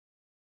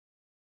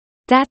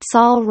That's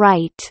all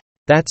right.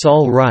 That's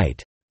all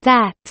right.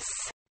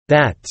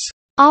 That's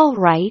all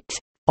right.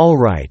 All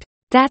right.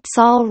 That's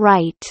all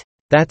right.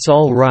 That's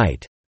all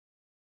right.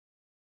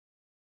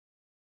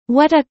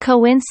 What a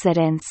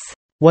coincidence.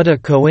 What a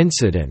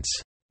coincidence.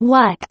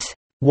 What?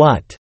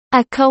 What?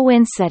 A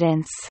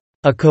coincidence.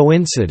 A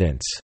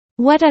coincidence.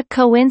 What a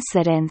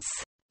coincidence.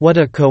 What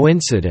a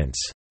coincidence.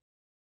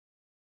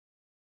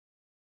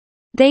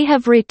 They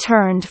have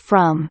returned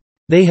from.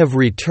 They have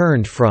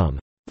returned from.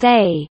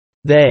 They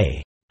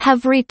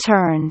have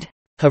returned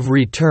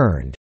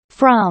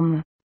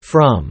from.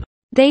 From.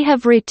 They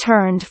have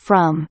returned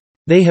from.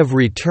 They have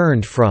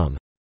returned from.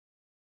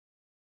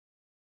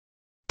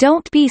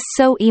 Don't be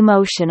so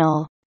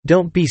emotional.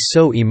 Don't be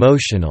so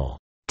emotional.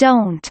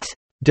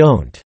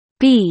 Don't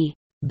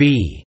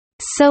be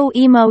so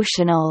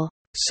emotional.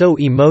 So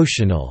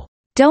emotional.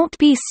 Don't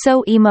be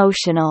so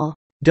emotional.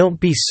 Don't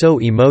be so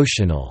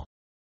emotional.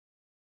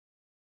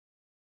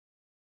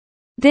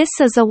 This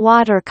is a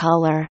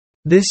watercolor.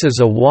 This is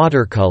a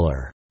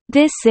watercolor.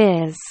 This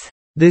is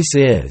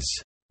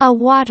a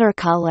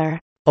watercolor.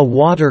 A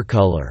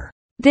watercolor.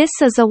 This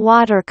is a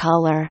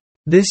watercolor.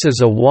 This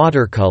is a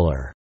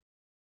watercolor.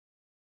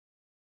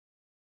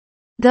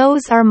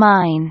 Those are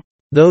mine.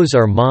 Those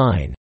are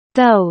mine.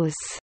 Those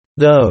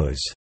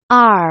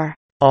are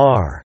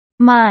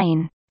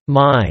mine.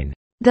 Mine.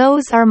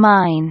 Those are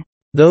mine.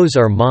 Those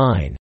are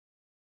mine.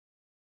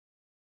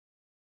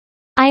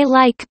 I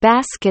like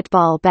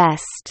basketball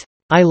best.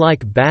 I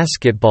like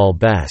basketball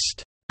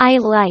best. I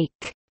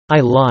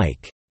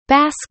like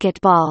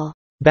basketball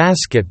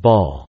best.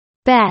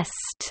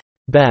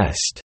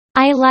 Best.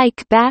 I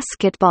like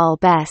basketball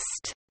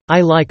best.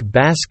 I like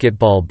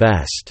basketball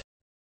best.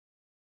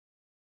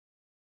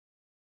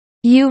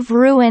 You've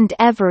ruined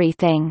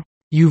everything.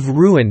 You've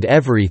ruined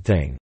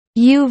everything.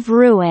 You've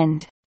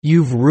ruined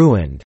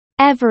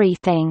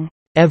everything.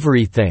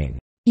 everything.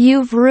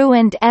 You've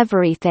ruined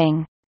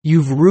everything.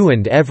 You've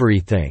ruined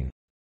everything.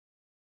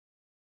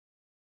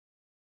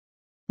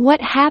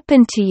 What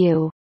happened to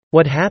you?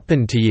 What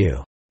happened to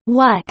you?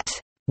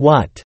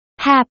 What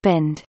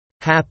happened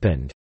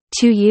Happened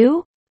to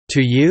you?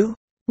 to you?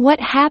 What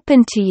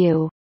happened to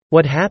you?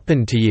 What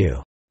happened to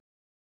you?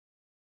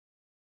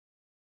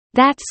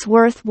 That's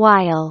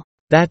worthwhile.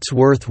 That's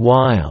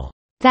worthwhile.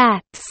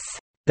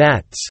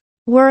 That's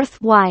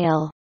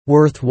worthwhile.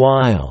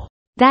 Worthwhile.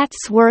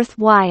 That's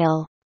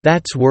worthwhile.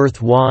 That's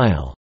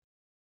worthwhile.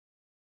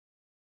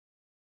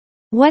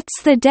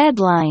 What's the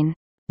deadline?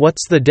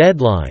 What's the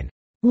deadline?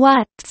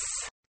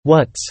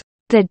 What's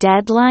the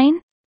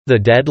deadline? The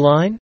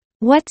deadline?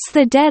 What's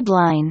the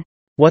deadline?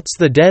 What's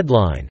the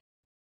deadline?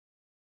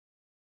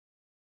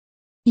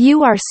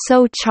 You are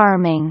so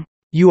charming.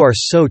 You are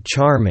so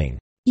charming.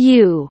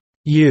 You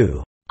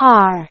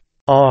are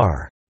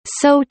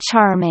so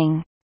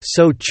charming.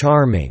 so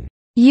charming.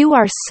 You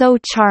are so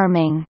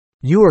charming.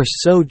 You are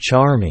so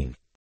charming.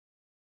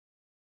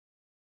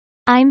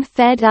 I'm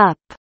fed up.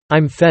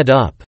 I'm fed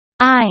up.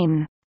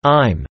 I'm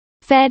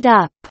fed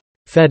up.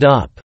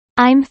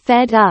 I'm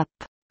fed up.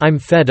 I'm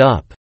fed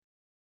up.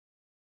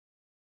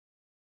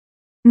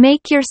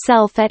 Make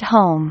yourself at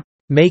home.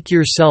 Make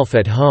yourself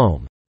at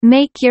home.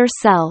 Make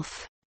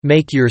yourself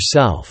Make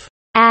yourself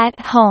at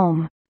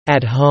home.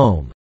 at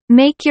home.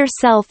 Make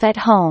yourself at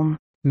home.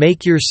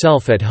 Make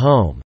yourself at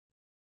home.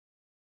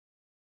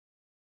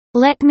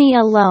 Let me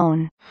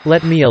alone.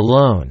 Let me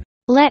alone.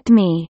 Let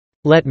me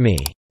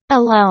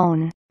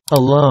alone.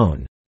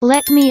 Alone.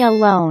 Let me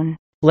alone.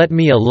 Let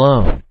me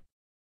alone.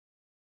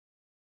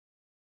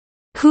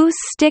 Whose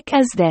stick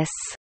is this?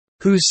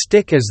 Whose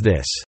stick is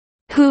this?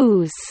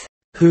 Whose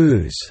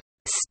Whose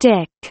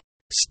stick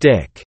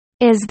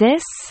is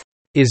this?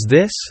 is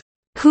this?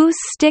 Whose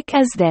stick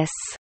is this?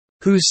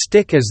 Whose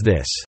stick is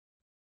this?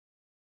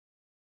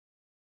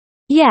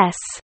 Yes,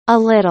 a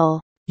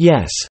little.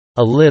 Yes,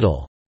 a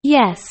little.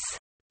 Yes,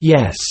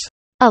 Yes,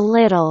 a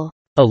little.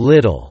 a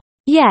little.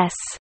 Yes,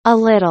 a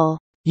little.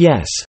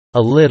 Yes, a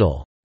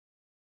little.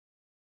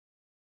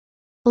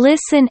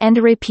 Listen and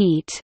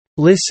repeat.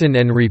 Listen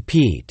and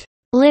repeat.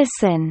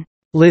 Listen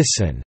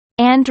Listen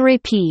and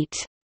repeat.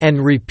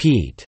 and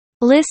repeat.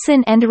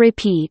 Listen and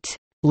repeat.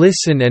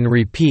 Listen and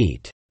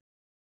repeat.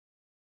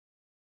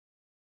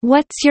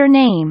 What's your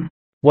name?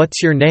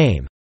 What's your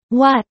name?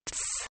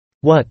 What's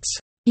What's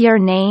your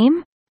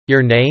name?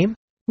 your name?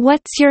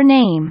 What's your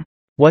name?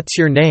 What's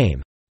your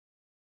name?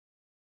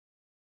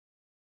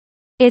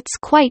 It's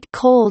quite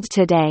cold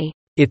today.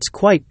 It's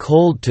quite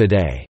cold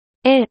today.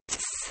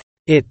 It's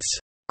It's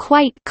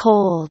quite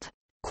cold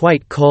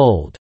quite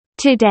cold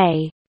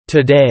today.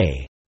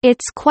 today.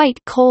 It's quite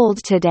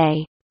cold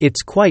today.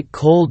 It's quite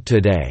cold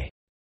today.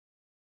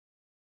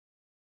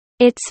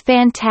 It's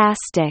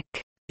fantastic.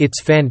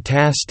 It's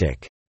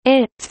fantastic.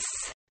 It's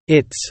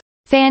It's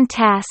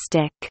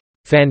fantastic.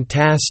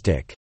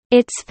 fantastic.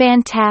 It's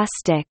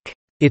fantastic.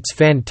 It's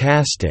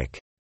fantastic.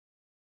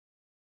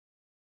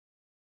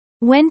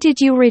 When did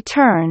you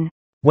return?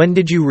 When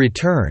did you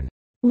return?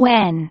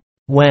 When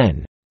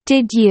When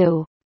did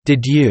you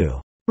did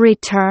you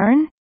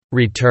return?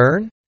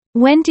 return?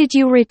 When did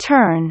you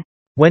return?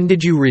 When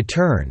did you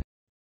return?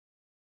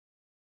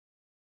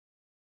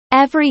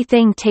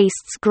 Everything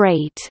tastes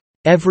great.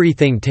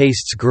 Everything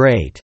tastes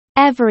great.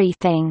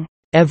 Everything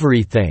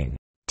Everything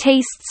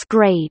tastes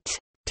great.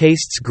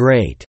 tastes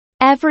great.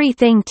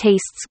 Everything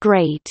tastes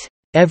great.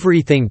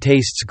 Everything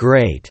tastes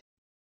great.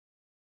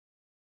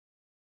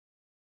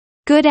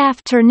 Good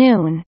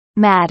afternoon,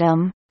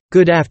 madam.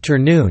 Good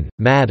afternoon,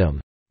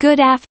 madam. Good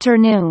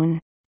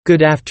afternoon,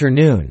 Good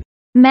afternoon,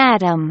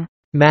 madam.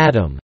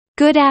 madam.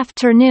 Good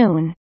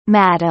afternoon,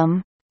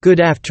 madam.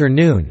 Good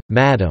afternoon,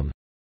 madam.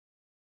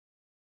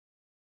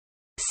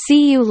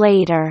 See you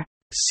later.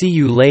 See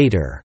you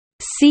later.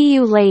 See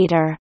you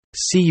later.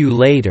 See you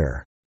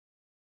later.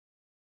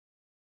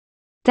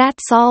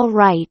 That's all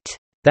right.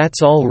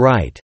 That's all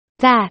right.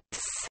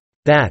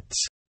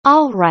 That's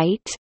all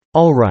right.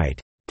 All right.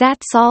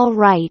 That's all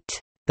right.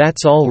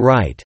 That's all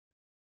right.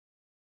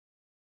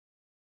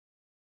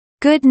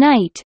 Good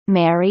night,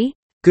 Mary.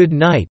 Good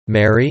night,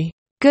 Mary.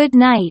 Good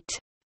night,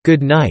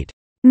 Good night,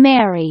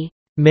 Mary.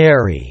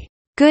 Mary.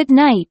 Good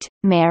night,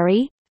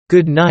 Mary.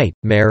 Good night,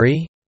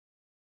 Mary.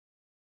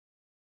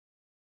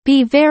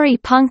 Be very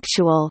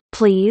punctual,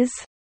 please.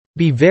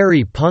 Be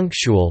very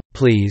punctual,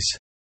 please.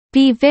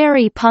 Be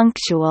very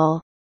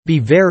punctual, Be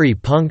very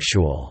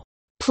punctual,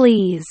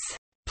 please.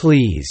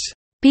 please.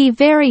 Be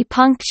very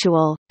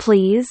punctual,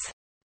 please.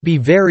 Be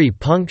very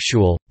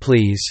punctual,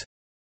 please.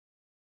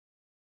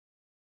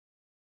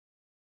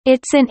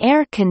 It's an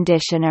air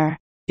conditioner.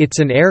 It's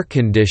an air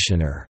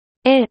conditioner.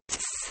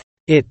 It's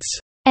It's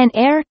an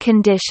air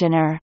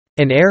conditioner.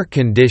 an air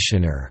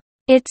conditioner.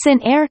 It's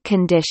an air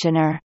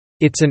conditioner.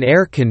 It's an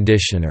air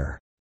conditioner.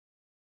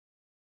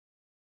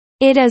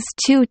 It is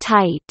too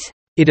tight.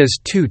 It is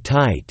too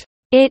tight.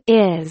 It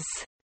is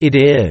It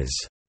is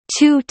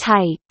too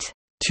tight.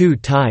 too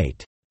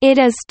tight. It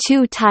is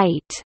too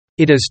tight.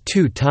 It is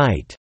too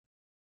tight.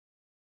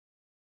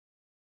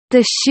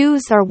 The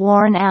shoes are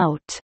worn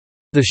out.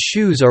 The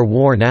shoes are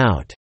worn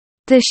out.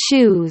 The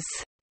shoes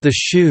The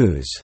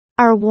shoes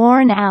are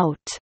worn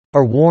out.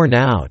 are worn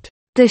out.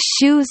 The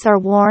shoes are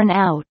worn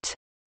out.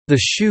 The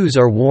shoes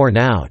are worn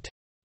out.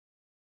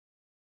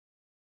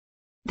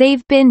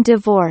 They've been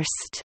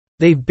divorced.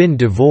 They've been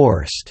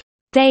divorced.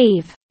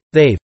 They've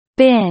They've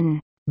been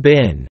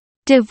been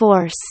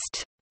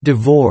divorced.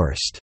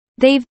 divorced.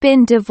 They've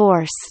been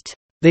divorced.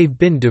 They've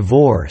been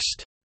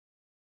divorced.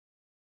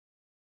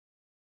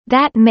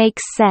 That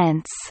makes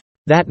sense.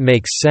 That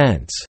makes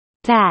sense.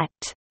 That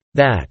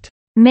That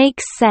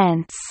makes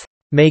sense.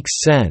 makes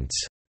sense.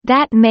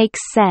 That makes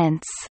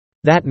sense.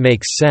 That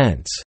makes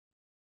sense.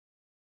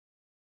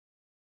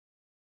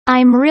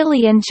 I'm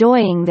really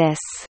enjoying this.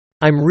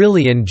 I'm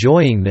really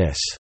enjoying this.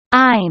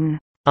 I'm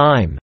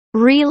I'm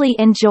really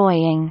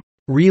enjoying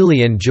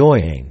really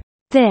enjoying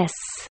this.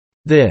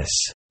 this.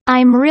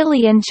 I'm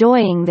really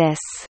enjoying this.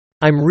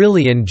 I'm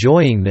really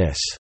enjoying this.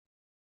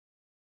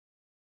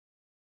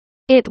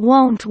 It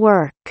won't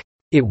work.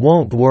 It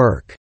won't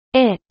work.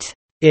 It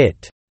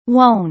It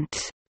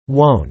won't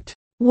won't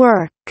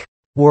work.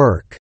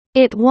 work.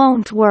 It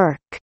won't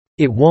work.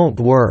 It won't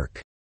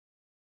work.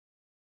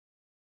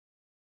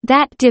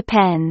 That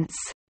depends.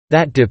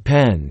 That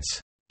depends.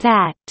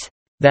 That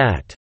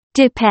That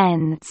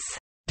depends.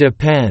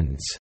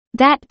 depends.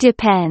 That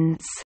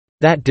depends.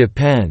 That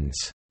depends.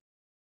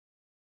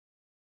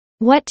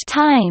 What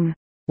time?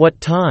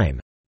 What time?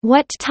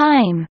 What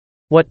time?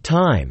 What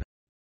time?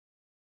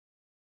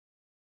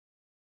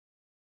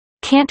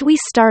 Can't we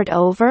start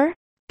over?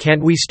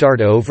 Can't we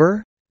start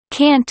over?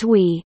 Can't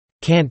we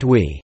Can't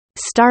we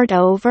start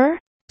over?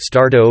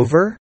 start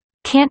over?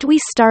 Can't we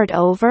start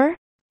over?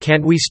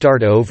 Can't we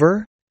start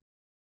over?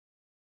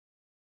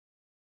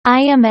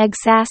 I am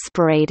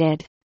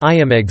exasperated. I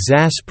am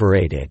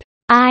exasperated.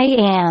 I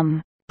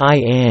am I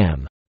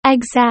am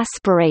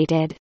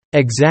exasperated.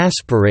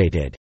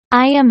 exasperated.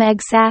 I am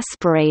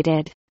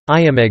exasperated.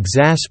 I am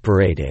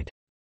exasperated.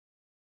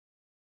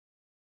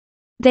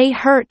 They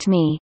hurt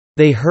me.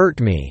 They hurt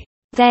me.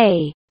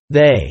 They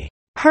They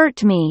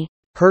hurt me.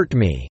 hurt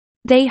me.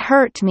 They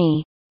hurt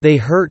me. They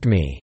hurt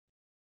me.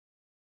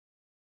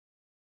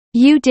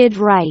 You did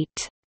right.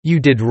 You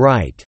did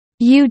right.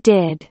 You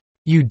did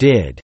You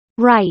did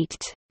right.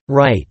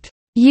 right.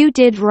 You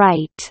did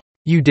right.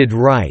 You did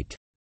right.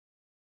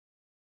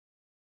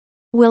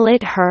 Will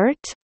it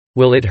hurt?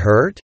 Will it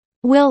hurt?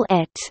 Will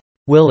it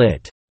Will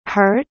it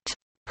hurt?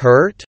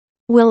 hurt?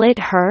 Will it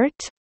hurt?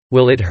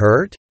 Will it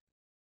hurt?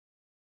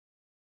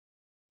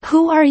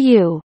 Who are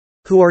you?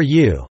 Who are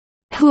you?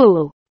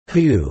 Who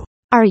Who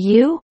are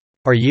you?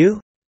 are you?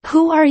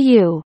 Who are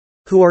you?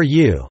 Who are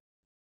you?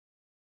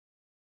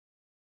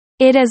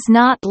 It is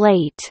not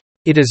late.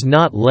 It is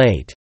not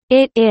late.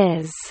 It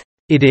is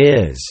It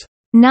is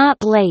not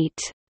late.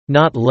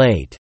 not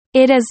late.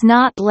 It is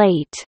not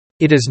late.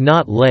 It is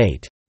not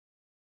late.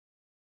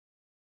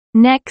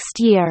 Next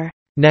year.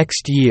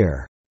 Next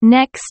year.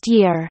 Next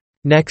year.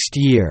 Next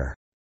year.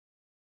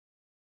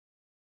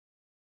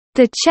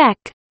 The check,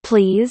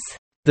 please.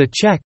 The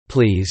check,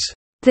 please.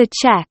 The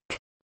check,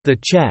 The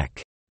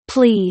check,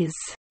 please.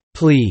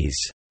 please.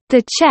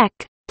 The check,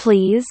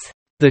 please.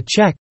 The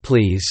check,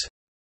 please.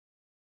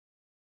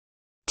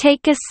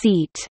 Take a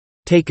seat.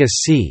 Take a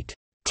seat.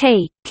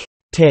 Take.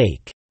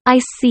 Take.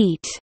 I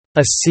seat.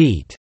 A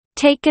seat.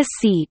 Take a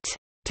seat.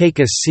 Take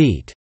a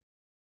seat.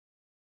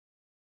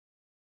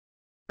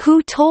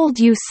 Who told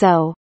you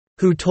so?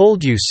 Who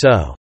told you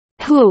so?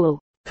 Who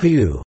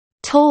Who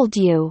told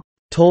you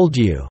told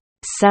you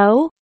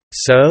so?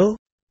 so?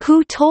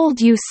 Who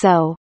told you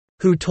so?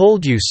 Who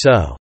told you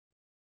so?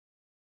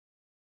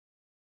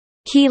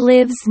 He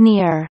lives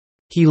near.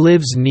 He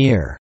lives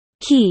near.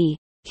 He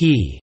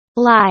He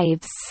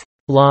lives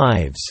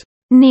lives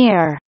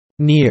near.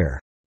 near.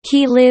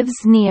 He lives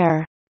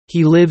near.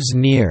 He lives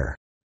near.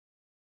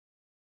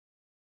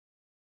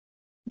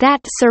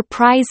 That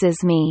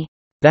surprises me.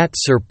 That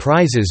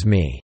surprises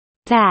me.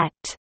 That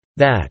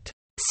That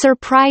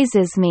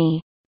surprises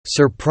me.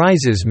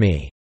 surprises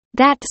me.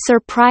 That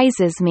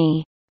surprises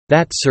me.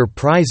 That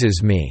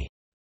surprises me.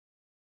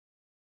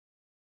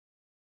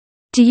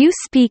 Do you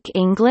speak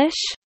English?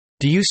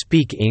 Do you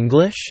speak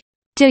English?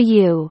 Do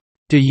you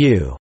Do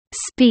you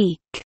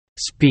speak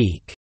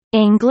speak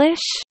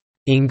English?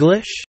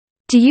 English?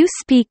 Do you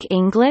speak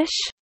English?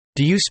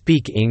 Do you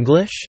speak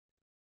English?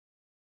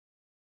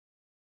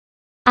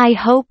 I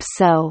hope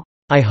so.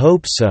 I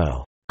hope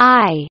so.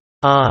 I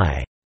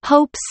I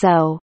hope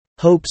so.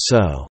 hope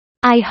so.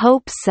 I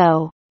hope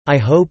so. I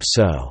hope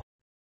so.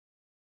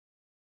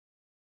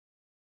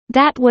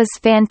 That was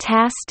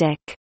fantastic.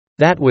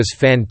 That was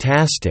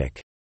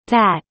fantastic.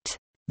 That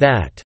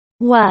That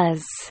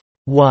was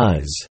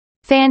was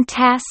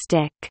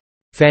fantastic.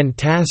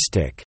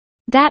 fantastic.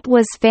 That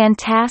was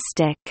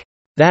fantastic.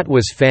 That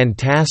was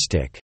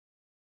fantastic.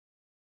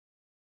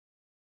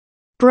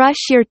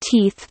 Brush your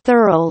teeth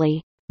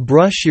thoroughly.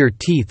 Brush your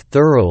teeth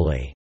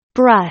thoroughly.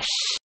 Brush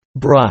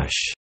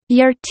Brush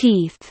your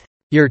teeth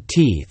your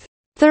teeth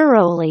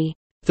thoroughly.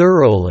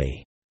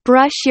 thoroughly.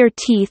 Brush your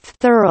teeth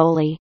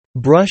thoroughly.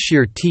 Brush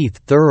your teeth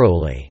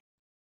thoroughly.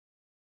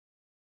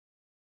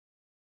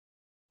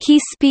 He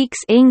speaks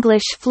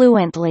English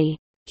fluently.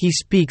 He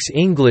speaks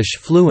English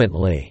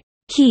fluently.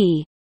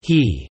 He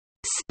He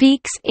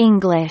speaks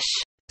English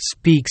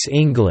speaks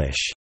English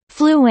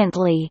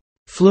fluently.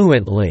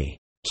 fluently.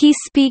 He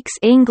speaks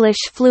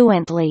English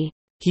fluently.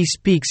 He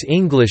speaks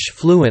English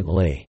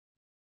fluently.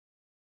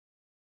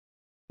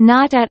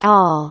 Not at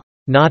all.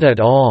 Not at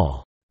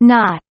all.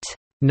 Not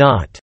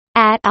Not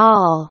at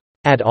all.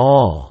 at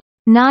all.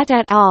 Not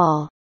at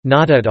all.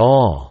 Not at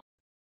all.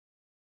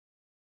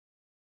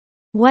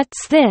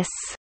 What's this?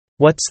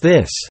 What's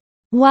this?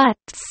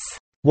 What's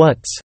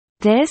What's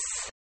this?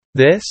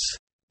 this?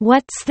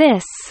 What's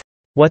this?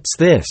 What's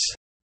this?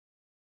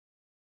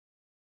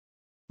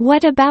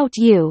 What about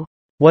you?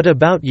 What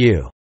about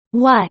you?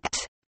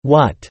 What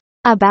What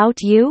about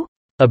you?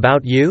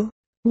 about you?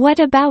 What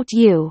about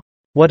you?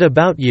 What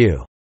about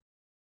you?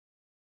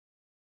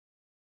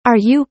 Are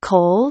you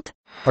cold?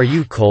 Are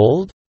you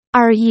cold?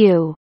 Are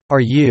you Are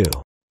you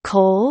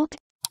cold?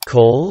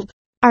 cold?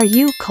 Are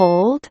you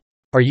cold?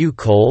 Are you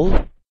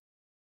cold?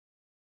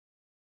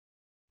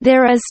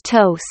 There is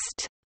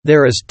toast.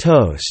 There is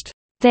toast.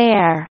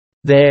 There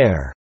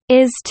There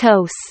is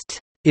toast.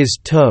 is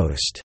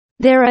toast.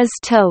 There is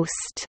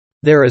toast.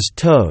 There is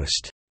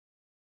toast.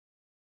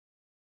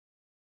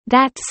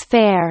 That's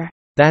fair.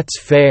 That's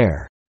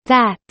fair.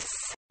 That's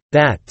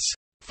That's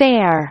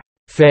fair.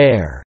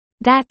 fair.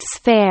 That's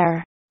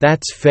fair.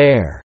 That's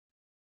fair.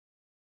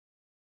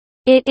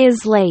 It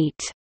is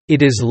late.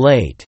 It is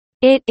late.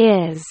 It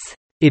is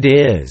It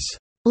is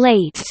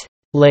late.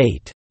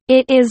 late.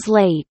 It is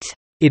late.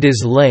 It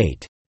is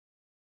late.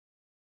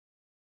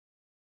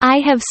 I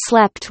have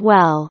slept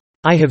well.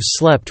 I have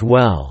slept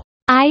well.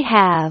 I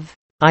have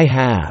I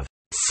have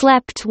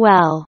slept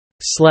well.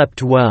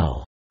 slept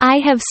well. I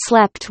have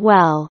slept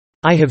well.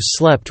 I have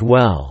slept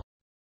well.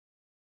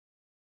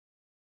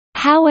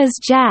 How is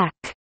Jack?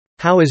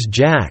 How is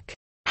Jack?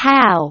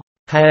 How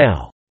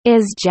How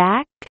is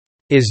Jack?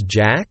 is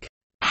Jack?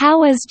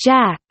 How is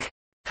Jack?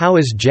 How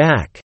is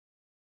Jack?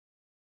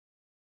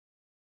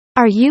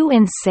 Are you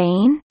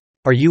insane?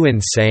 Are you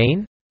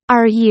insane?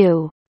 Are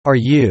you Are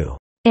you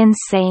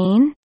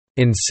insane?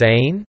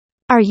 insane?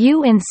 Are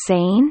you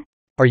insane?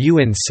 Are you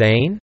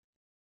insane?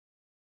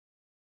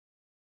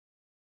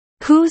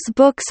 Whose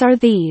books are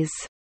these?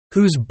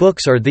 Whose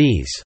books are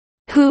these?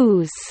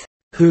 Whose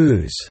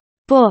Whose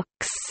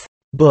books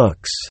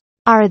books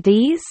are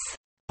these?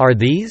 are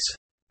these?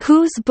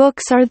 Whose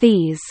books are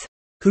these?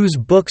 Whose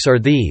books are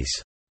these?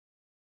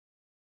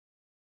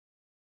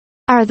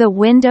 Are the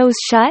windows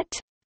shut?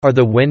 Are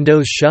the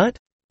windows shut?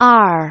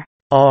 Are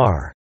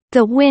Are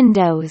the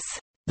windows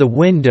the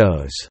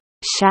windows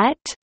shut?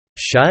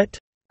 shut?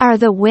 Are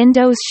the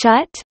windows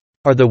shut?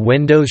 Are the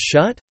windows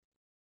shut?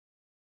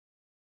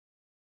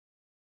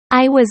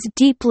 I was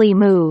deeply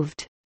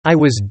moved. I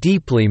was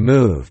deeply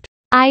moved.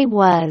 I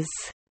was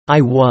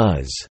I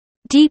was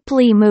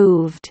deeply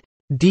moved.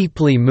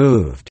 deeply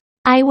moved.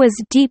 I was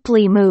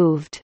deeply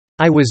moved.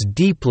 I was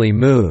deeply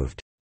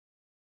moved.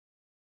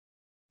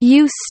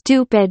 You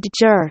stupid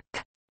jerk.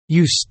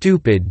 You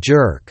stupid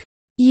jerk.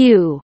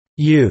 You.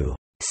 You.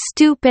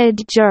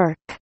 Stupid jerk.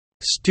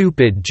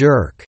 Stupid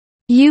jerk.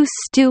 You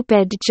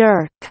stupid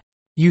jerk.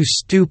 You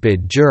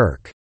stupid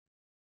jerk.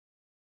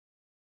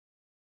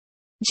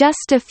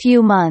 Just a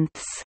few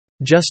months.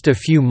 Just a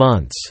few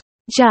months.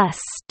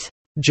 Just.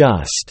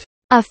 Just.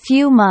 A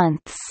few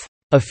months.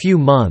 A few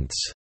months.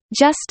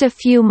 Just a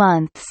few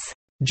months.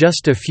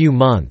 Just a few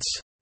months.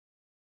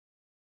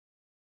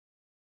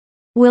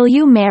 Will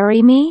you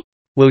marry me?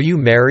 Will you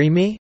marry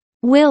me?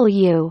 Will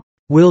you?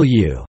 Will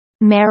you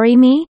Marry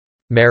me?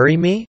 marry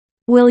me?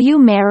 Will you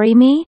marry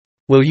me?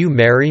 Will you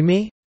marry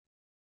me?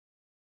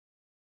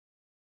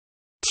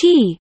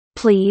 Tea,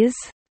 please.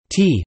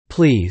 Tea,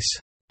 please.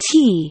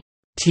 Tea,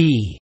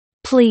 Tea,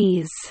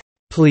 please.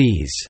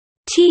 please.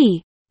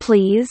 Tea,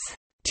 please.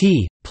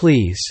 Tea,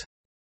 please.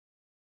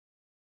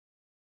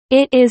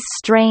 It is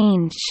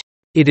strange.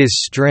 It is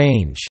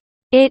strange.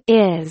 It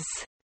is.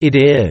 It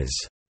is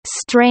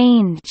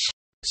Strange.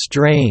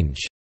 strange.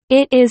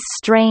 It is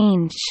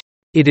strange.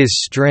 It is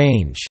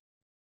strange.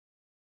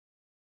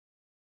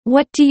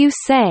 What do you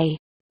say?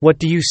 What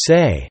do you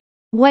say?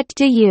 What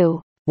do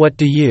you What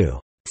do you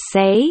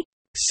say?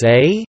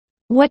 say?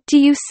 What do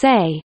you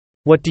say?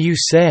 What do you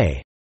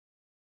say?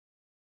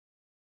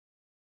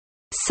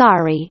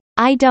 Sorry,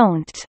 I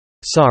don't.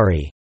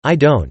 Sorry, I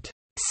don't.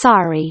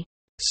 Sorry,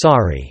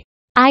 Sorry,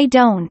 I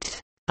don't.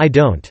 I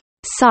don't.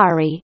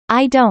 Sorry,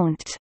 I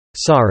don't.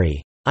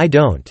 Sorry, I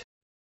don't.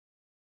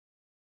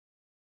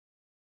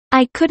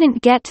 I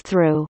couldn't get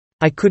through.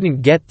 I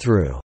couldn't get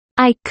through.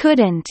 I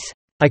couldn't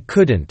I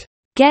couldn't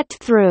get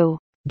through.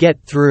 get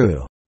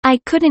through. I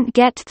couldn't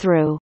get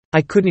through.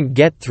 I couldn't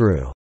get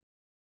through.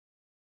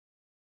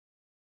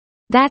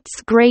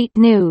 That's great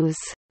news.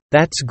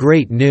 That's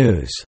great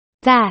news.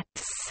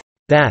 That's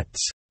That's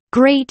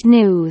great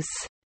news.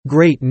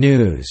 great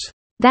news.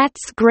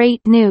 That's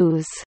great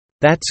news.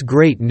 That's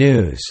great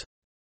news.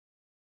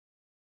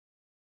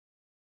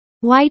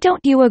 Why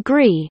don't you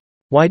agree?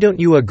 Why don't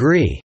you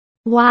agree?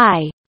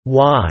 Why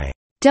Why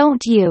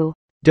don't you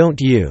don't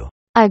you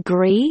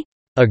agree?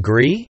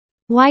 agree?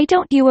 Why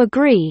don't you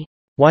agree?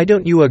 Why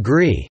don't you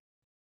agree?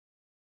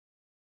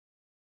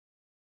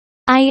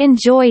 I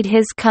enjoyed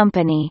his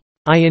company.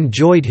 I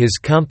enjoyed his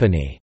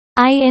company.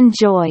 I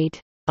enjoyed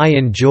I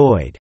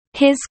enjoyed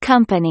his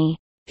company.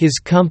 his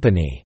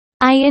company.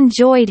 I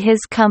enjoyed his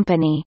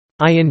company.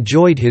 I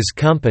enjoyed his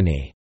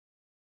company.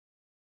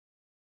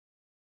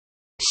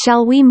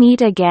 Shall we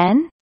meet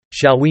again?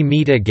 Shall we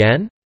meet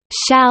again?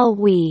 Shall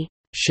we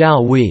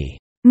Shall we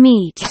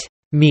meet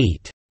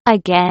meet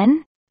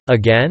again?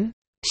 again?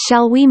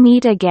 Shall we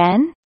meet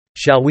again?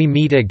 Shall we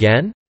meet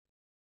again?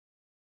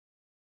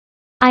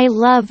 I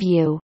love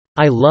you.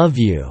 I love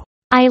you.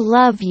 I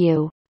love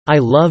you. I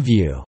love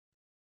you.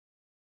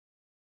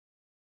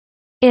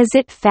 Is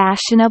it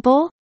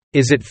fashionable?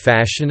 Is it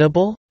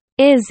fashionable?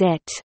 Is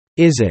it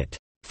Is it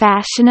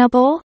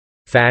fashionable?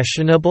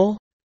 fashionable?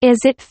 Is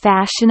it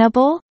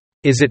fashionable?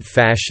 Is it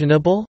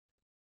fashionable?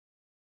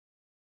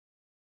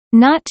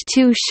 Not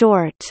too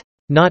short.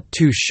 Not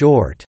too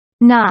short.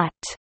 Not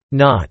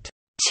Not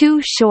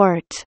too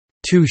short.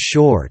 too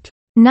short.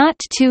 Not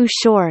too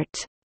short.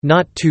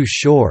 Not too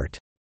short.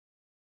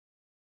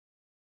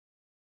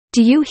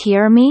 Do you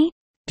hear me?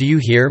 Do you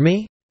hear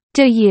me?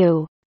 Do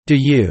you Do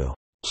you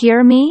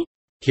hear me?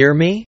 hear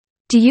me?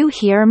 Do you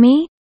hear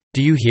me?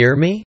 Do you hear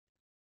me?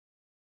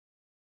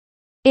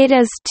 It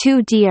is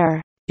too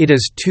dear. It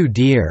is too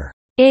dear.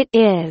 It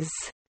is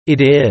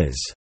It is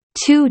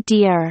too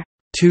dear.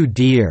 too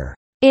dear.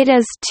 It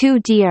is too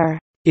dear.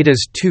 It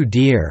is too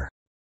dear.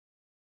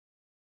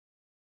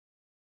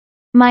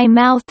 My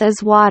mouth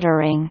is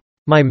watering.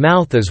 My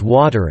mouth is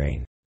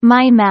watering.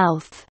 My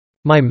mouth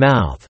My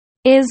mouth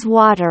is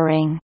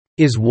watering.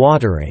 is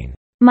watering.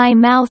 My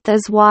mouth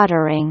is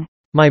watering.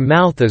 My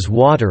mouth is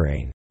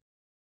watering.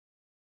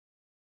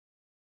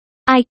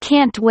 I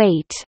can't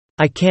wait.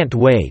 I can't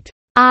wait.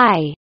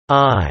 I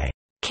I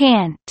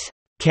can't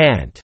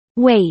can't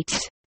wait.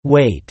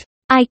 wait.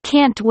 I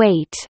can't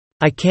wait.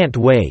 I can't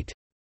wait.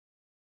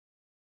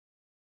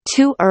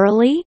 Too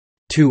early?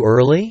 Too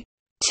early?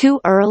 Too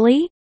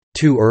early?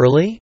 Too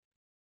early?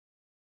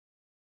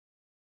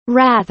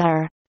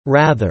 Rather.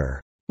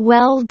 Rather.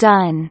 Well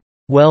done.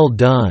 Well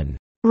done.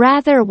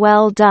 Rather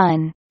well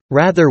done.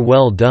 Rather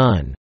well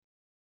done.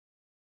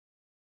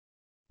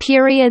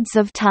 Periods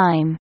of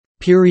time.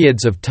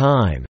 Periods of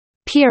time.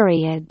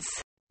 Periods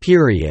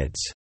Periods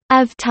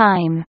of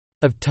time.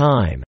 of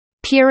time.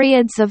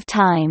 Periods of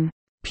time.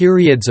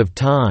 Periods of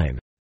time.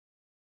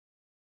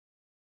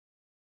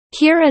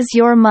 Here is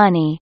your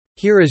money.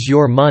 Here is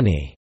your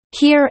money.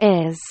 Here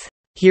is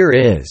Here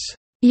is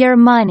your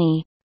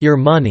money. your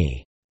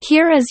money.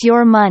 Here is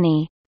your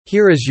money.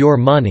 Here is your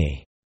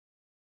money.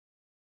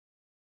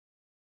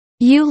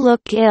 You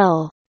look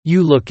ill.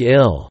 You look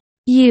ill.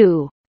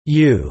 You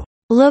You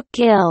look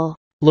ill.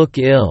 look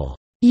ill.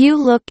 You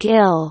look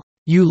ill.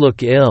 You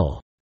look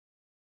ill.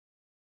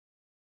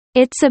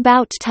 It's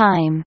about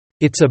time.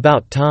 It's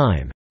about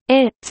time.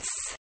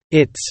 It's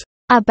It's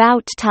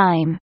about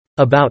time.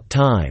 about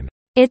time.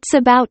 It's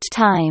about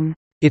time.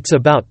 It's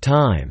about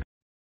time.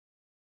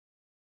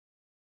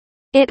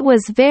 It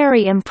was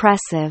very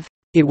impressive.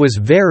 It was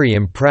very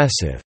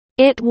impressive.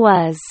 It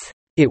was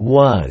It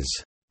was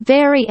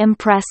very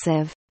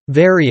impressive.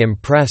 very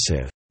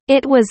impressive.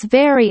 It was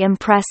very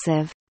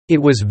impressive.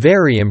 It was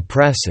very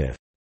impressive.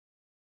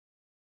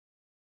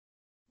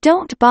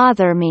 Don't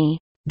bother me.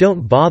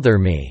 Don't bother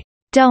me.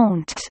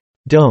 Don't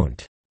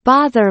Don't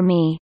bother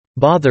me.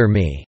 bother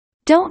me.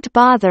 Don't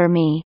bother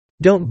me.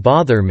 Don't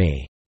bother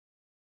me.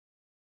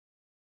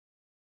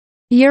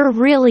 You're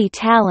really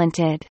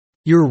talented.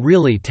 You're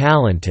really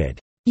talented.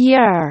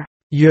 You're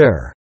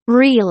You're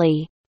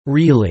really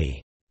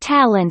really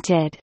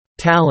talented.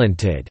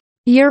 talented.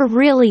 You're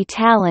really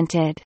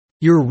talented.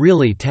 You're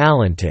really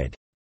talented.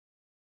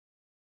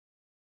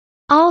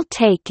 I'll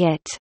take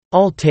it.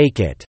 I'll take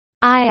it.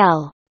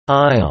 I'll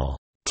I'll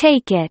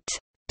take it.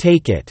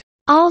 take it.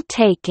 I'll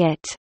take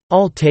it.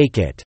 I'll take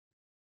it.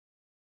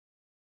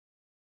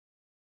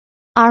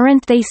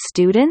 Aren't they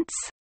students?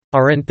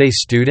 Aren't they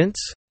students?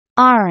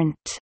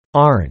 Aren't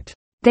Aren't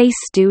they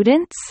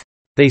students?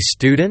 they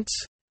students?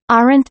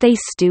 Aren't they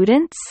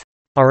students?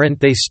 Aren't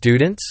they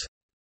students?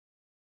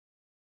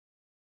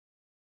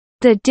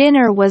 The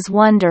dinner was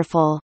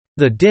wonderful.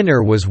 The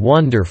dinner was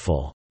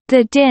wonderful.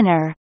 The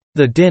dinner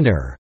The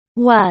dinner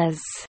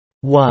was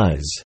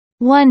was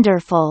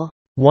wonderful.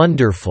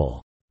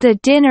 wonderful. The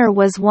dinner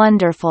was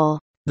wonderful.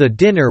 The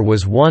dinner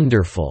was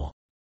wonderful.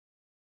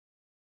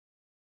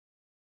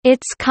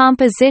 Its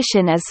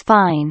composition is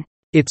fine.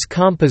 Its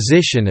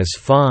composition is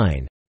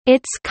fine.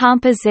 Its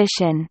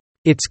composition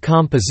Its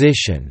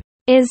composition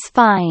is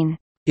fine.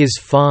 is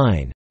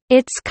fine.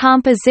 Its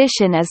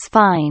composition is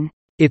fine.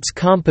 Its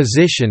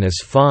composition is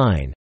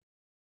fine.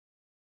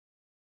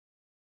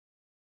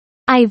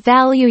 I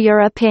value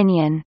your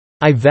opinion.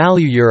 I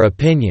value your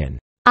opinion.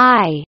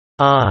 I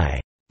I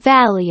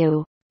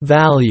value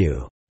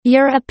value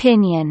your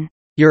opinion.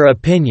 your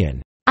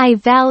opinion. I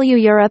value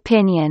your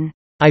opinion.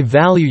 I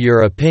value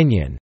your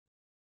opinion.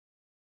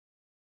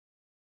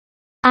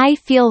 I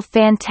feel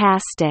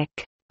fantastic.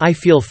 I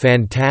feel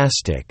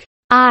fantastic.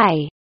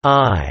 I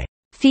I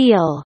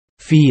feel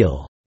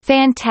feel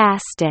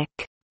fantastic.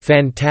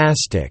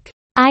 fantastic.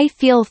 I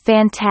feel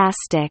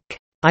fantastic.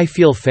 I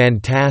feel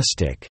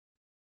fantastic.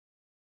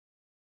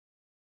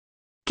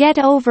 Get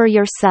over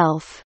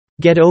yourself.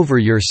 Get over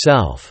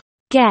yourself.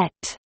 Get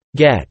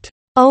Get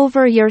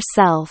over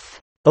yourself.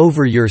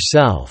 over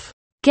yourself.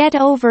 Get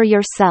over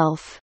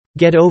yourself.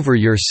 Get over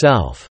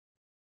yourself.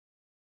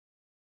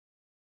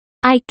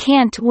 I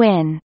can't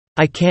win.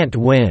 I can't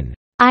win.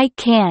 I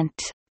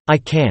can't I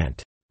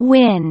can't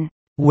win.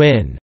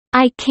 win.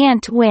 I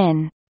can't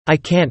win. I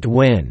can't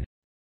win.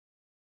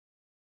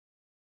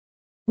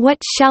 What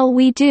shall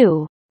we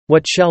do?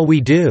 What shall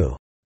we do?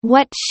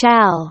 What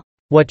shall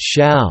What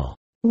shall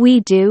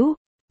we do?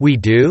 we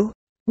do?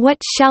 What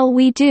shall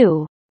we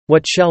do?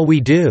 What shall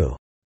we do?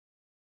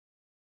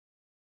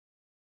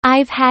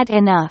 I've had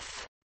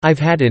enough. I've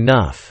had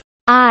enough.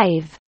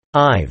 I've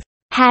I've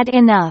had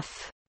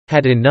enough.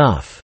 had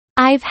enough.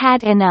 I've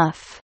had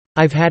enough.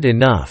 I've had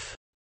enough.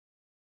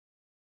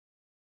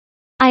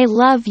 I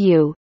love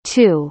you,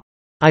 too.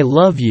 I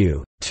love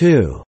you,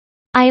 too.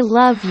 I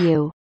love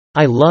you,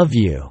 I love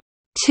you,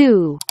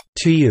 too.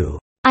 to you.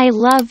 I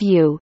love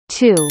you,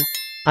 too.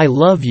 I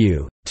love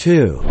you,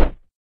 too.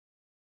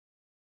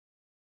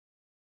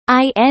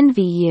 I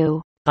envy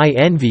you. I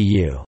envy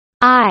you.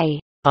 I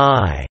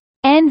I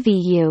envy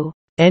you.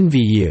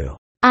 envy you.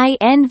 I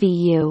envy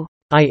you.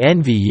 I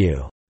envy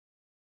you.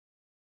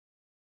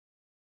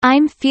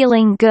 I'm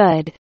feeling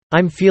good.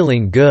 I'm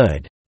feeling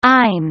good.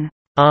 I'm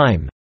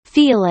I'm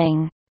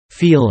feeling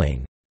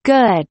feeling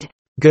good.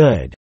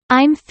 good.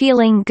 I'm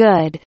feeling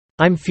good.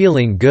 I'm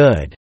feeling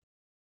good.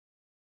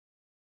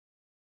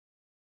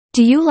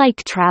 Do you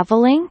like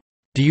traveling?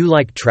 Do you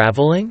like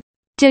traveling?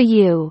 Do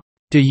you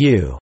Do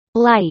you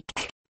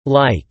like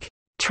like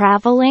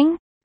traveling?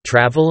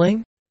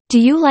 traveling? Do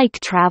you like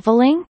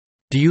traveling?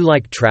 Do you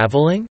like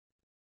traveling?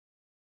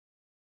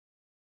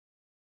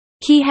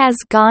 He has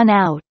gone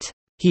out.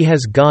 He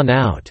has gone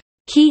out.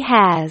 He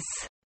has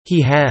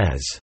He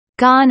has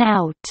gone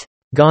out.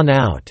 gone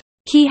out.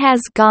 He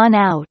has gone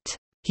out.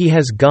 He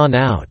has gone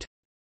out.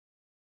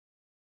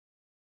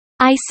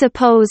 I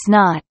suppose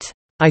not.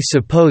 I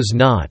suppose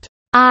not.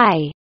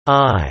 I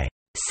I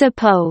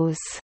suppose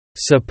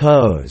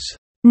suppose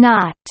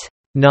not.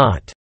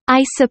 not.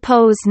 I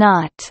suppose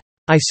not.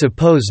 I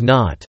suppose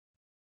not.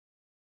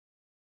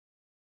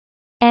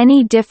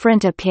 Any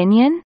different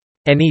opinion?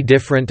 Any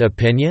different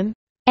opinion?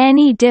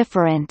 Any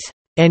different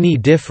Any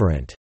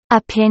different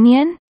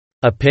opinion?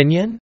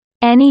 opinion?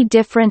 Any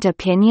different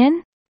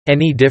opinion?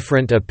 Any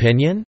different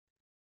opinion?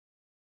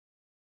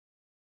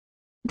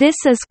 This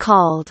is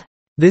called.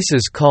 This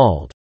is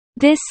called.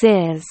 This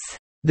is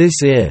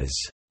This is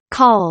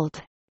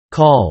called.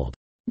 called.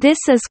 This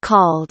is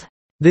called.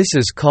 This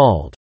is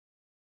called.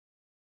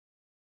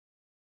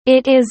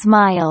 It is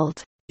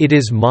mild. It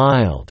is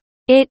mild.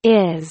 It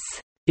is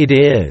It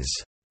is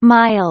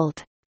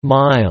mild.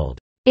 mild.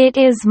 It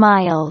is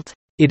mild.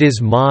 It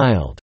is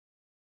mild.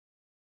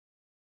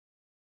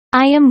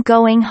 I am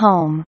going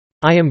home.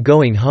 I am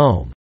going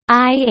home.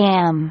 I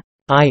am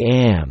I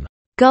am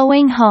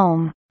going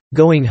home.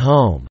 going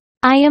home.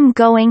 I am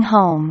going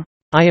home.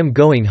 I am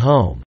going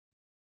home.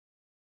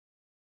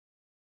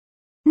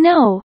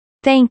 No,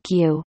 thank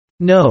you.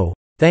 No,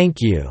 thank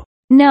you.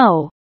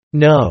 No,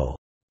 No,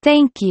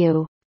 thank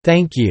you.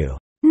 thank you.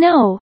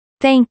 No,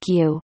 thank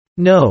you.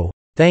 No,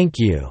 thank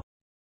you.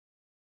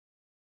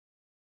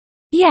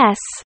 Yes,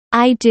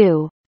 I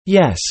do.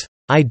 Yes,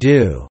 I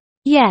do.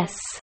 Yes,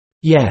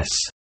 Yes,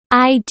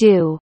 I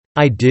do.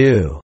 I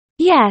do.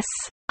 Yes,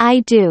 I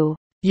do.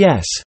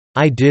 Yes,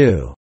 I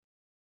do.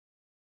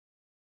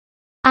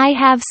 I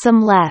have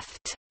some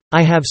left.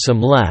 I have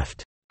some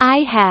left. I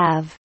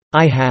have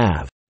I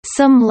have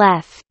some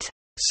left.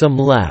 some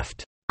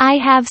left. I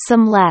have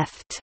some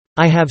left.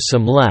 I have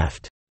some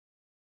left.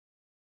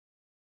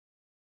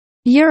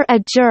 You're a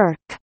jerk.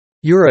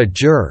 You're a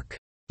jerk.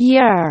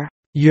 You're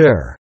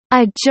You're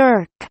a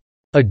jerk.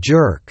 a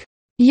jerk.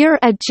 You're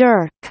a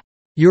jerk.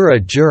 You're a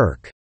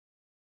jerk.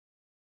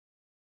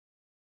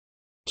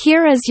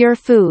 Here is your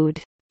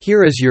food.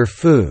 Here is your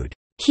food.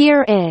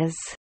 Here is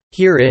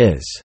Here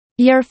is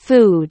your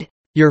food.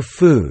 your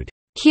food.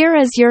 Here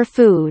is your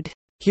food.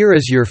 Here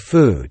is your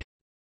food.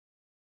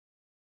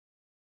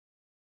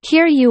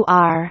 Here you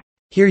are.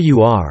 Here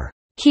you are.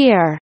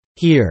 Here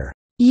Here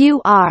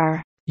you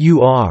are.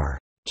 you are.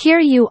 Here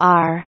you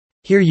are.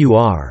 Here you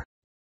are.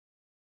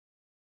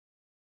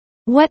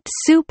 What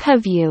soup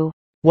have you?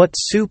 What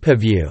soup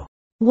have you?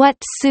 What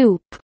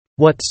soup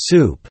What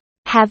soup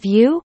have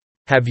you?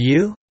 have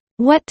you?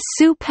 What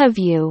soup have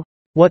you?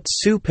 What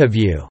soup have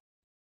you?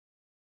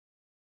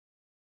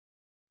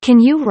 Can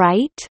you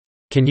write?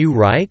 Can you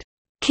write?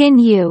 Can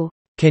you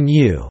Can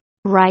you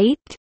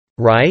write?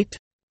 write?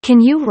 Can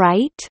you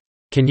write?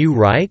 Can you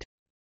write?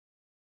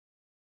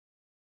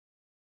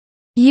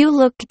 You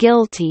look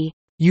guilty.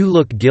 You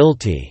look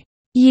guilty.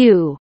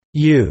 You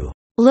You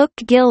look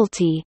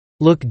guilty.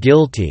 look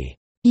guilty.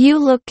 You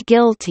look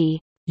guilty.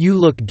 You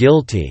look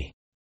guilty.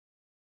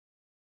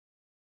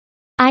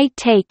 I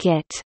take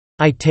it.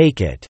 I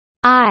take it.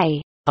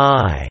 I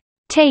I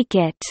take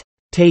it.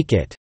 take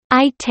it.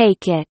 I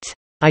take it.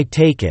 I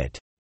take it.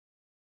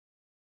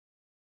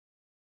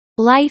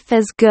 Life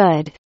is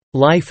good.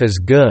 Life is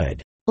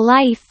good.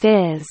 Life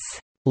is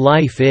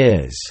Life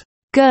is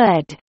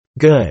good.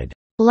 good.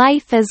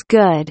 Life is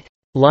good.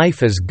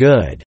 Life is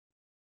good.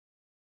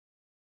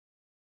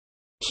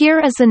 Here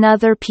is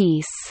another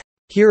piece.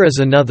 Here is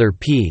another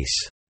piece.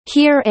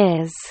 Here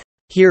is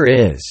Here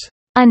is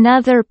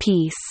another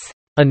piece.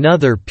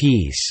 another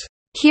piece.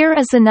 Here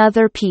is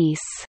another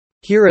piece.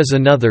 Here is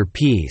another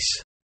piece.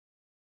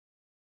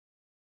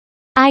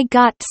 I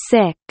got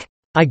sick.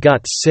 I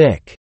got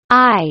sick.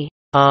 I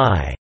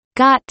I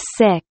got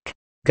sick.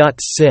 got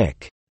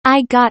sick.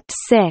 I got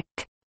sick.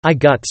 I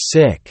got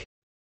sick.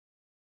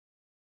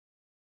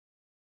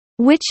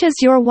 Which is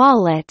your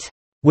wallet?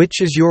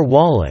 Which is your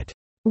wallet?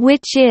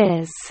 Which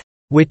is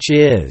Which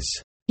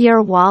is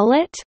your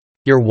wallet?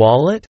 your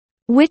wallet?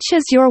 Which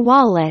is your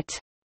wallet?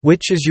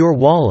 Which is your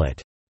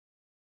wallet?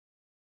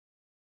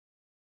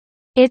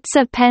 It's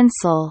a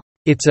pencil.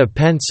 It's a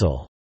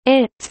pencil.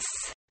 It's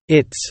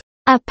It's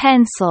a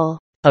pencil.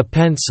 a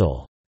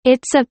pencil.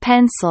 It's a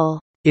pencil.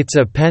 It's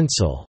a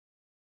pencil.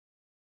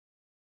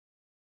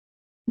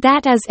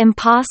 That is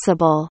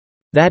impossible.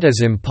 That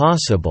is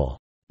impossible.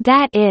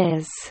 That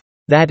is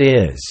That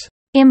is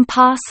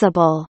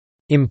impossible.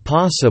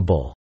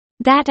 impossible.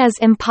 That is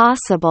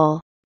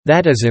impossible.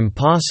 That is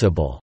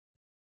impossible.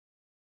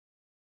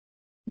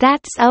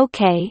 That's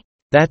okay.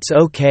 That's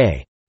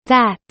okay.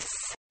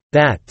 That's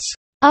That's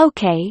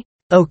okay.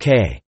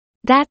 okay.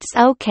 That's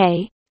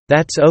okay.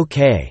 That's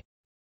okay.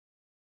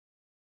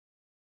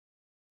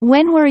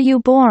 When were you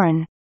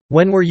born?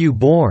 When were you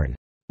born?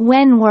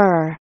 When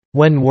were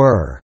When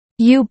were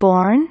you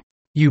born?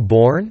 you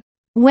born?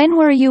 When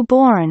were you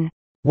born?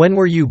 When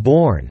were you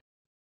born?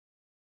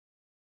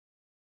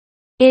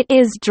 It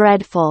is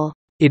dreadful.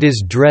 It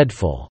is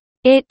dreadful.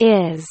 It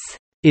is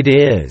It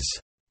is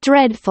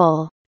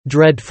dreadful.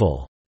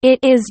 dreadful. It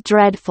is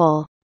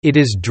dreadful. It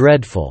is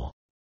dreadful.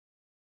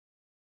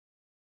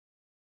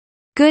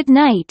 Good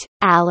night,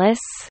 Alice.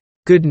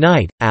 Good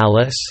night,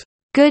 Alice.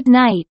 Good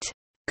night,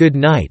 Good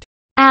night,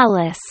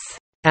 Alice.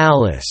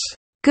 Alice.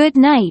 Good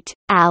night,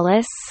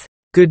 Alice.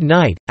 Good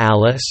night,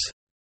 Alice.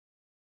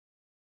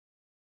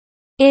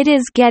 It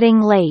is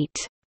getting late.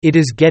 It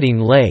is getting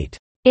late.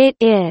 It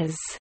is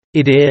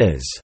It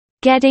is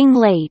getting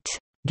late.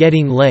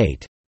 getting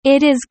late.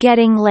 It is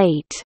getting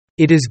late.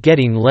 It is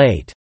getting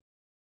late.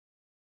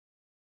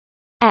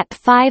 At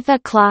 5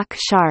 o'clock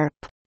sharp.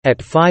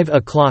 At 5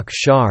 o'clock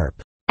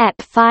sharp.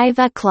 At 5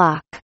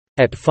 o'clock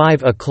At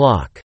 5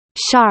 o'clock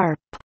sharp.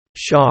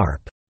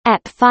 sharp.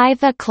 At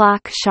 5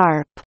 o'clock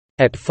sharp.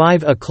 At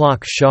 5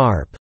 o'clock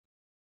sharp.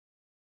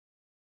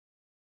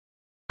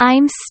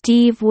 I'm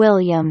Steve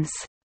Williams.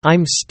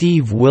 I'm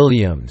Steve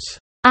Williams.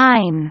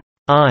 I'm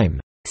I'm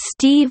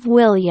Steve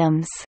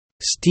Williams.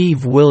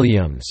 Steve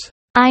Williams.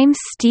 I'm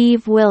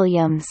Steve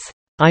Williams.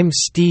 I'm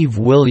Steve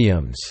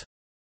Williams.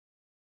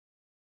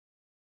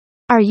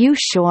 Are you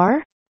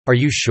sure? Are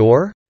you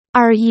sure?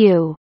 Are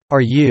you Are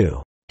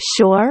you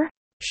sure?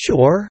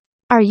 sure?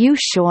 Are you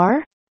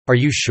sure? Are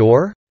you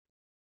sure?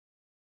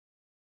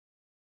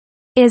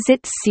 Is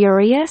it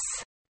serious?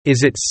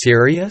 Is it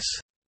serious?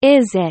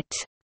 Is it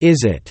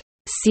Is it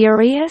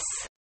serious?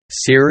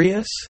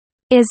 serious?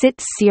 Is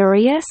it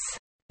serious?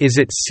 Is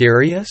it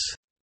serious?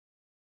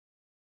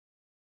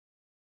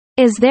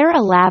 Is there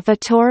a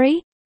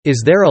lavatory?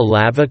 Is there a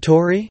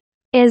lavatory?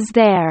 Is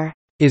there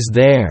Is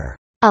there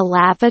a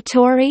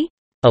lavatory?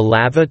 a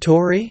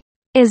lavatory?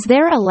 Is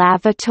there a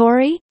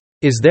lavatory?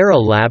 Is there a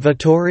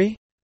lavatory?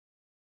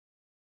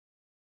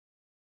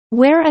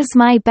 Where is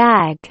my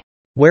bag?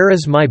 Where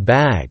is my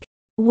bag?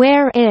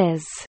 Where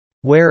is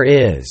Where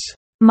is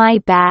my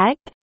bag?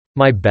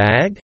 my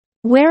bag?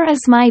 Where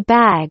is my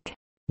bag?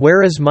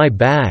 Where is my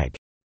bag?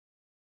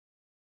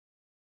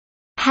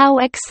 How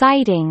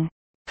exciting!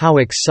 How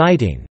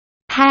exciting!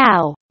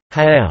 How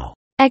How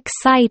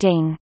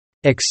exciting!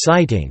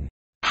 exciting!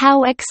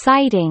 How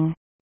exciting!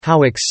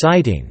 How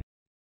exciting!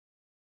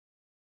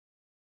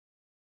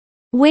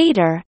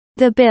 Waiter,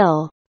 the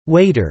bill.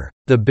 Waiter,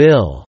 the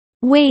bill.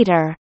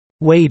 Waiter,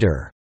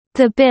 Waiter,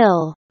 the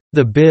bill.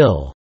 the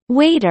bill.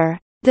 Waiter,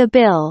 the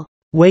bill.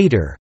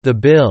 Waiter, the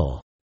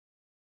bill.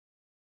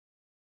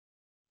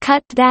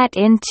 Cut that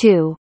in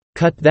two.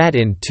 Cut that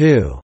in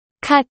two.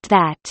 Cut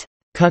that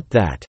Cut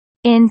that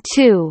in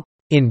two.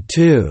 in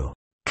two.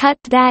 Cut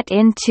that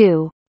in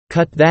two.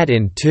 Cut that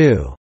in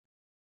two.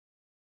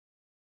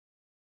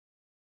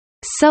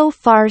 So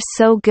far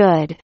so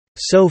good.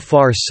 So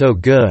far so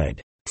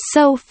good.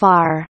 So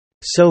far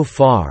So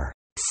far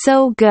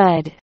so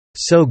good.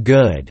 so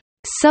good.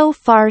 So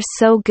far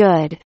so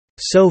good.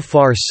 So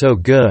far so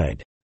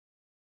good.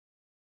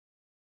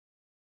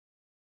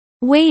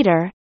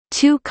 Waiter,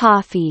 2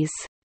 coffees.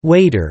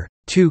 Waiter,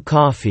 2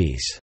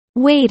 coffees.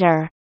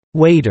 Waiter,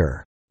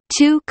 Waiter,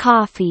 2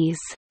 coffees.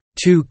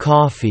 2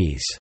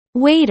 coffees.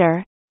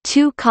 Waiter,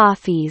 2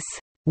 coffees.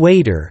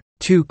 Waiter,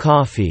 2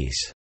 coffees.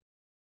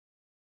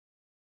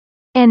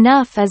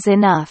 Enough is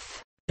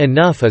enough.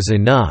 Enough is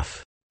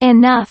enough.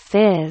 Enough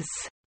is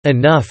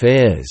Enough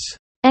is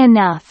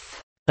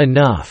enough.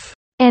 enough.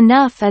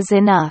 Enough is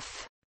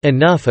enough.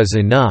 Enough is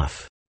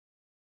enough.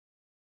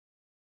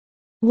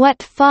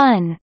 What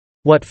fun!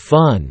 What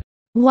fun!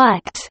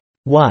 What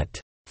What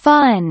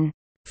fun!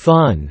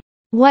 fun!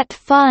 What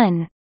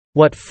fun!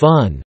 What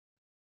fun!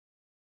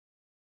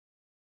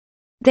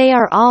 They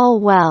are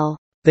all well.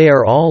 They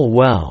are all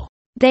well.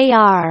 They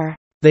are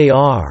They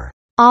are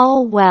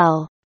all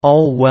well.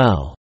 all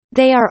well.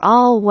 They are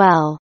all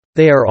well.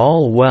 They are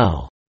all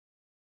well.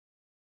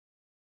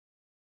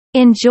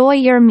 Enjoy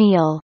your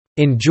meal.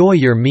 Enjoy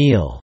your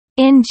meal.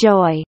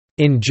 Enjoy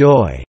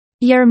Enjoy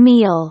your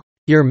meal.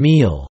 your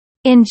meal.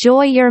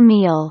 Enjoy your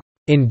meal.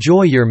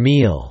 Enjoy your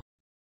meal.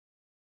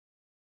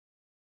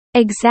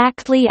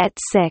 Exactly at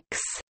 6.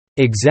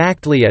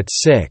 Exactly at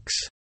 6.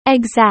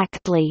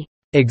 Exactly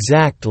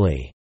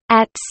Exactly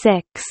at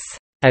 6.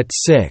 at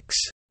 6.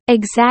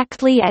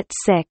 Exactly at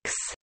 6.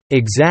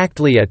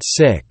 Exactly at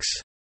 6.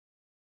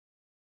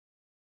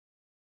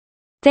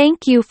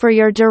 Thank you for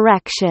your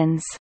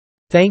directions.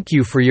 Thank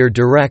you for your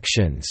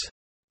directions.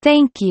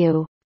 Thank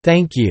you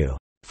Thank you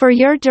for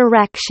your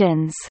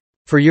directions.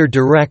 for your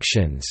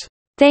directions.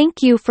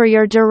 Thank you for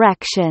your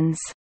directions.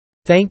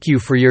 Thank you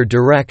for your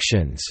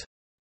directions.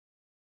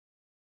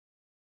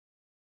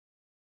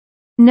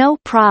 No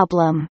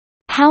problem.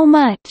 How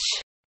much?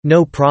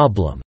 No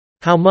problem.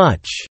 How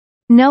much?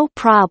 No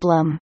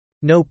problem.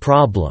 No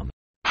problem.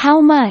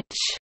 How much?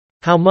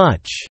 How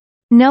much?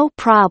 No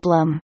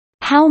problem.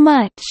 How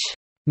much?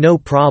 No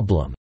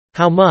problem.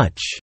 How much?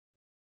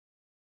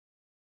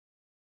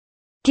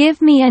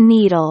 Give me a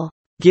needle.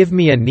 Give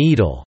me a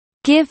needle.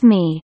 Give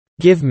me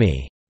Give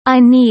me a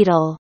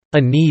needle.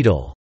 a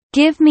needle.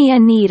 Give me a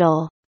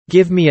needle.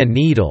 Give me a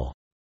needle.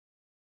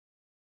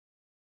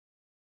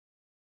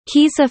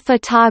 He's a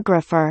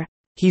photographer.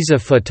 He's a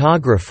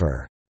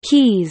photographer.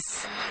 He's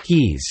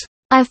He's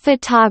a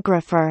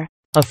photographer.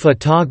 a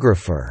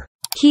photographer.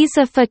 He's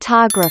a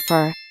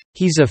photographer.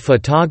 He's a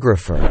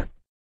photographer.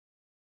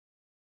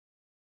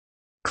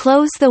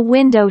 Close the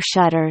window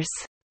shutters.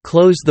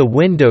 Close the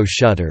window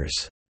shutters.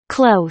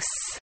 Close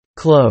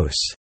Close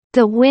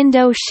the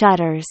window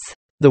shutters.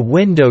 the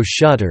window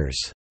shutters.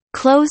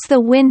 Close the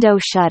window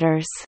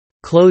shutters.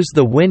 Close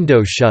the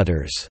window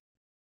shutters.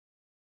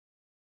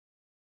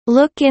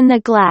 Look in the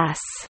glass.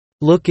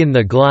 Look in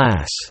the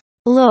glass.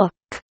 Look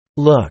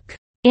Look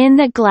in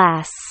the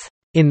glass.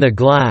 in the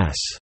glass.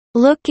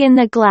 Look in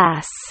the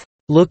glass.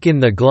 Look in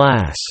the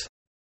glass.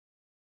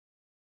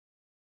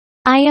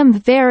 I am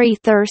very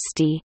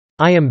thirsty.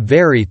 I am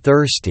very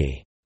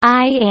thirsty.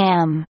 I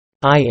am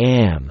I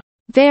am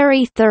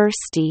very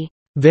thirsty.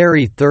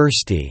 very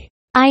thirsty.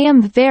 I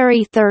am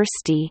very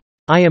thirsty.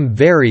 I am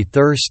very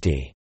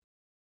thirsty.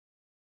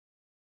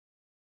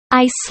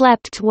 I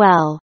slept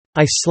well.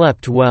 I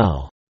slept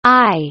well.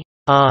 I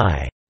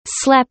I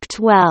slept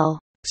well.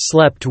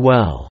 slept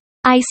well.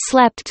 I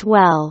slept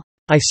well.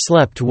 I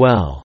slept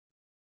well.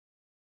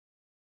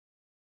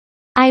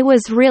 I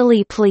was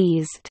really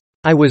pleased.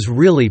 I was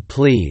really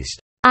pleased.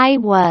 I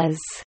was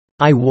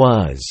I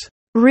was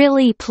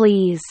really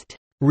pleased.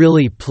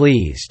 really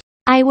pleased.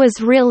 I was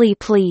really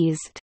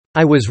pleased.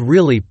 I was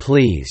really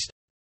pleased.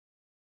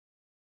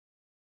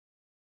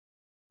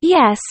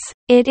 Yes,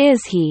 it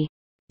is he.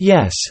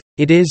 Yes,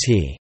 it is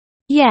he.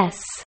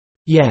 Yes,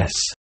 Yes,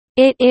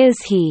 it is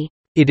he.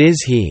 it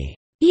is he.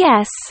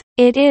 Yes,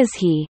 it is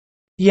he.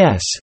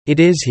 Yes, it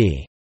is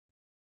he.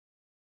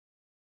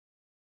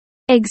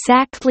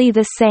 Exactly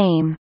the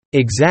same.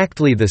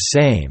 Exactly the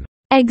same.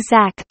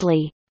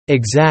 Exactly.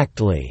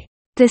 Exactly.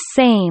 The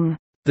same.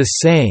 The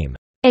same.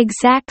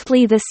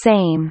 Exactly the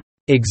same.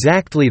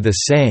 Exactly the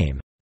same.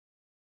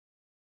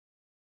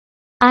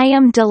 I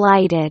am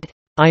delighted.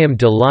 I am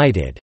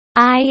delighted.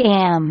 I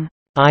am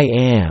I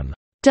am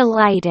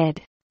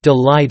delighted.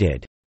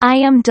 delighted. I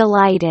am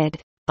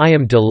delighted. I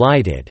am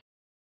delighted.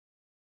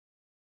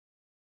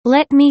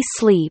 Let me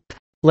sleep.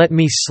 Let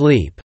me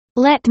sleep.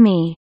 Let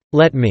me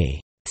Let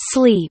me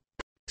sleep.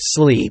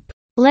 sleep.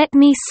 Let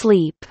me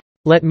sleep.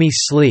 Let me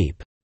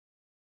sleep.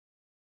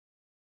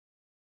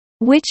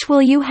 Which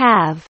will you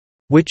have?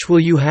 Which will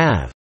you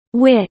have?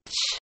 Which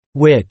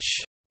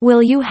Which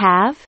will you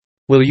have?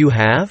 will you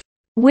have?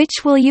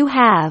 Which will you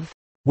have?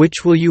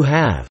 Which will you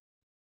have?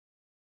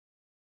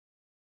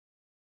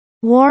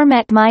 Warm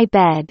at my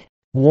bed.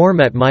 Warm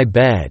at my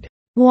bed.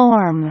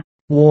 Warm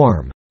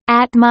Warm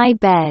at my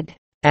bed.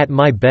 at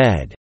my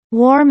bed.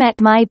 Warm at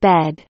my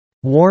bed.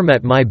 Warm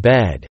at my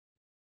bed.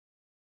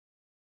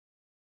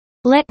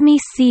 Let me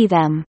see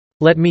them.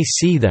 Let me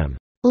see them.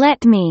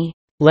 Let me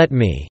Let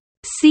me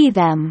see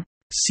them.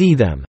 see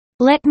them.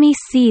 Let me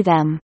see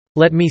them.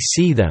 Let me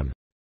see them.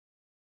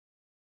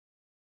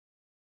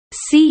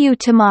 See you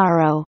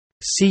tomorrow.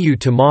 See you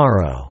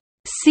tomorrow.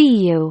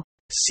 See you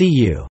See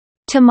you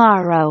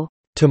tomorrow.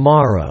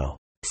 tomorrow.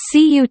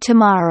 See you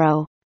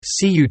tomorrow.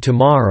 See you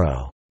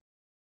tomorrow.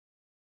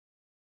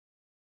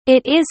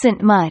 It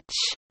isn't much.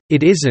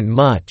 It isn't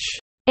much.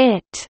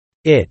 It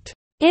It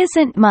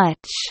isn't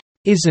much.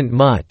 isn't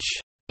much.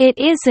 It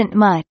isn't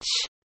much.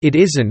 It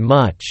isn't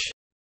much.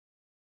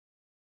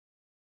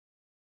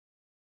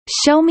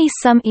 Show me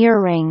some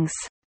earrings.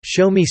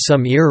 Show me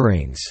some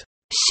earrings.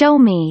 Show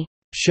me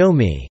Show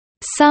me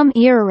some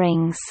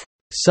earrings.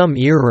 some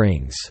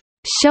earrings.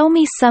 Show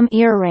me some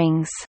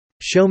earrings.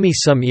 Show me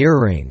some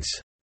earrings.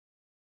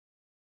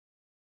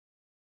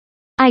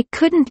 I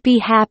couldn't be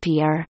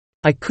happier.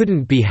 I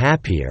couldn't be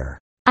happier.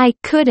 I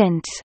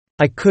couldn't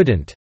I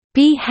couldn't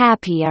be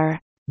happier.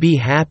 be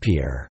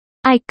happier.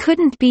 I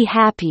couldn't be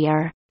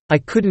happier. I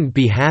couldn't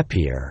be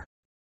happier.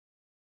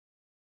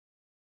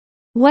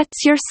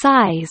 What's your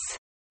size?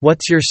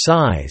 What's your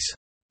size?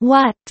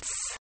 What's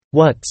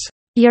What's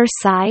your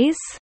size?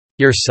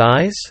 your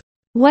size?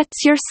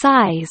 What's your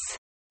size?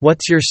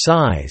 What's your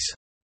size?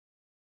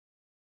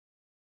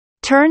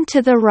 Turn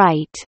to the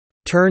right.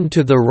 Turn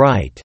to the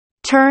right.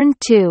 Turn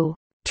to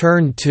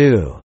Turn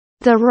to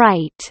the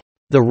right.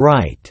 the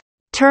right.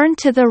 Turn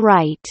to the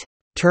right.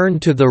 Turn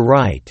to the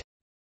right.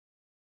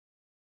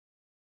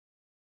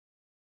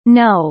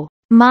 No,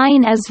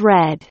 mine is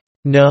red.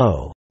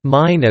 No,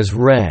 mine is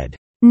red.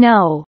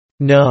 No,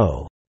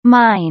 No,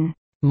 mine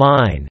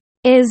mine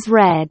is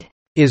red.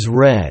 is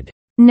red.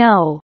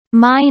 No,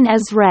 mine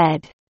is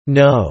red.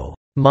 No,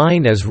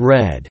 mine is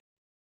red.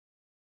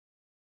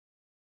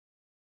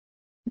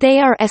 They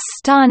are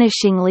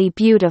astonishingly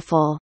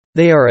beautiful.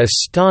 They are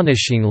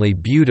astonishingly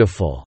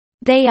beautiful.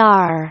 They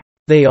are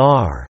They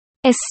are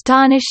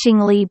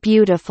astonishingly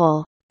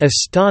beautiful.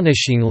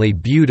 astonishingly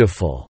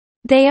beautiful.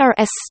 They are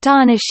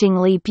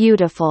astonishingly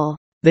beautiful.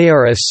 They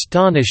are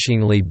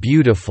astonishingly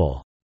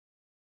beautiful.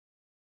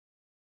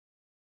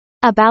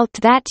 About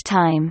that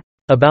time.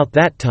 About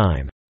that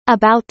time.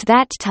 About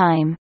that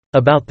time.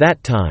 About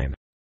that time.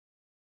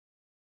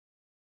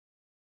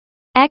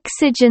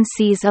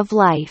 Exigencies of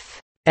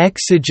life.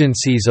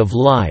 Exigencies of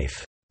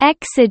life.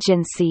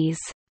 Exigencies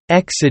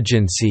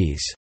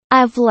Exigencies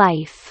of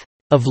life.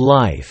 of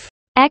life.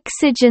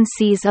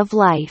 Exigencies of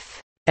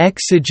life.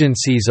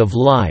 Exigencies of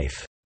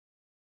life.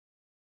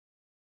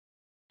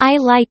 I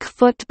like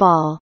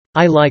football.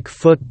 I like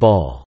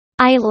football.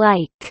 I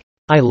like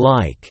I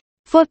like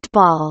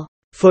football.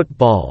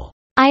 football.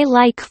 I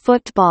like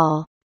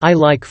football. I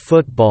like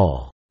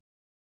football.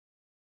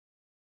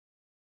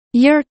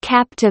 You're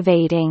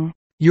captivating.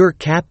 You're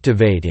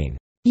captivating.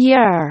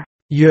 You're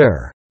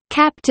You're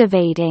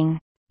captivating.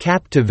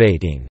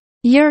 captivating.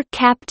 You're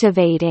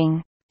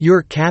captivating.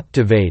 You're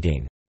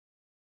captivating.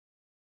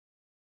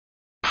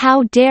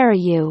 How dare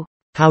you?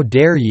 How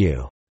dare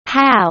you?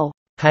 How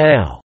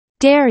How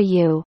dare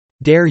you?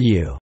 dare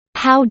you?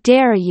 How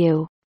dare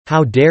you?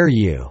 How dare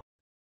you?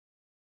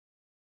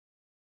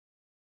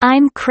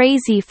 I'm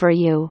crazy for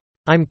you.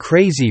 I'm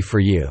crazy for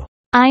you.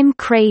 I'm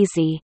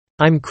crazy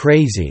I'm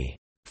crazy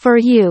for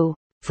you.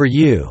 for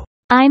you.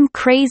 I'm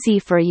crazy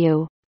for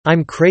you.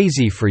 I'm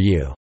crazy for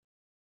you.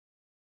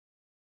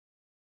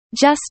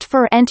 Just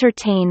for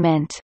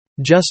entertainment.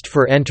 Just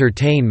for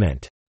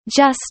entertainment.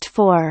 Just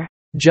for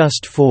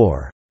Just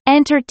for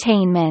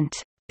entertainment.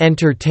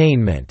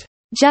 entertainment.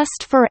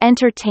 Just for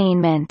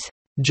entertainment.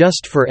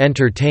 Just for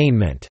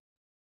entertainment.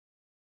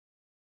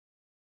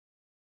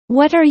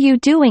 What are you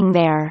doing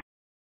there?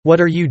 What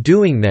are you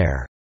doing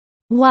there?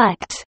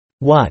 What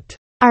What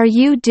are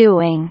you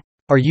doing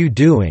are you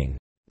doing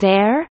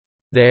there?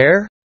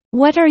 there?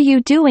 What are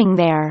you doing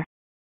there?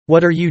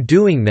 What are you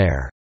doing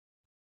there?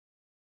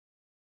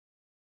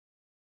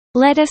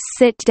 Let us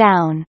sit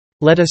down.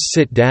 Let us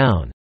sit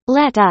down.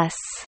 Let us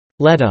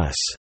Let us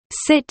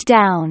sit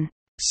down.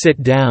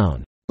 sit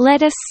down.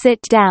 Let us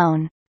sit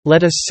down.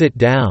 Let us sit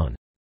down.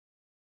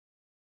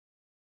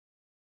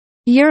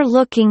 You're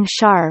looking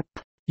sharp.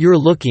 You're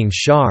looking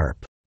sharp.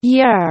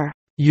 You're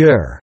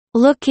You're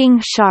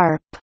looking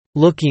sharp.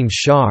 looking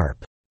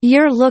sharp.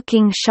 You're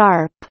looking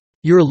sharp.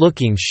 You're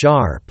looking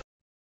sharp.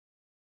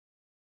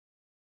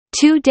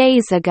 2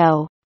 days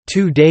ago.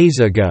 2 days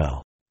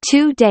ago.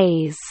 2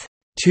 days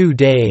 2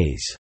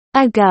 days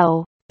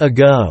ago.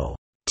 ago.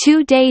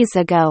 2 days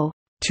ago.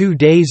 2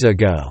 days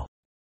ago.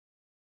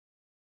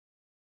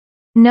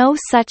 No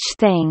such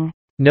thing.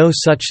 No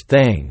such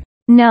thing.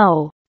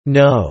 No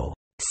No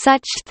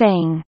such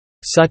thing.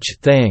 such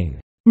thing.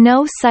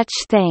 No such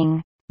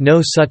thing.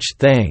 No such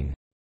thing.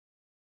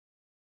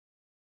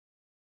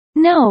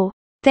 No,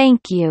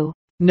 thank you.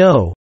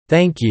 No,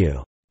 thank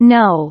you.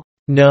 No,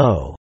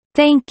 No,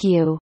 thank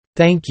you.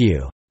 thank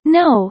you.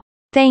 No,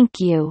 thank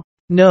you.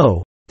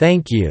 No,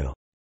 thank you.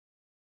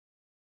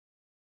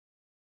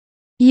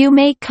 You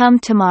may come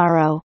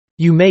tomorrow.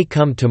 You may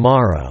come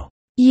tomorrow.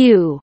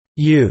 You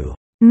You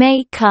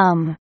may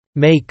come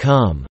may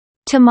come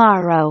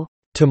tomorrow.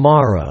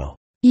 tomorrow.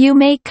 You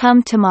may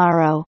come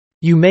tomorrow.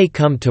 You may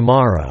come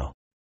tomorrow.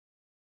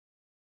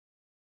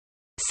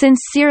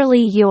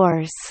 Sincerely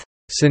yours.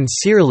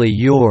 Sincerely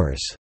yours.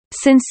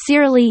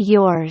 Sincerely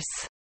yours.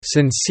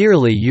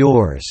 Sincerely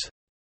yours.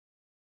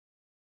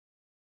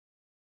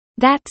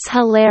 That's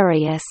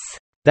hilarious.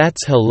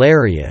 That's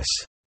hilarious.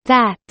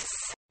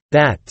 That's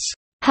That's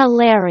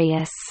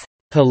hilarious.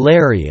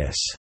 hilarious.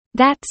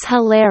 That's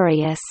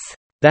hilarious.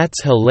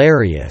 That's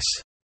hilarious.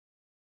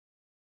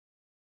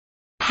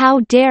 How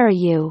dare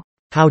you?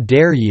 How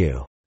dare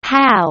you?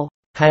 How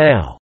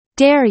How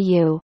dare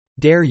you?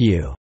 dare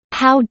you?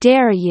 How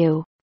dare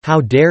you?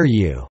 How dare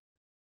you?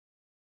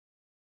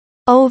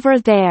 Over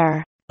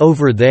there.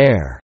 Over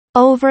there.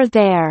 Over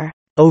there.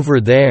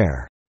 Over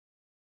there.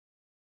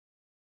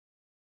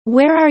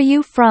 Where are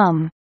you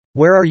from?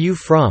 Where are you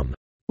from?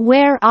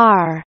 Where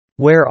are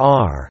Where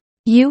are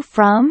you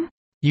from?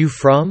 you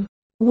from?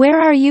 Where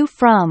are you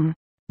from?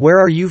 Where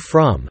are you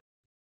from?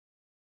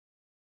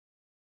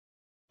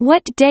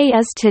 What day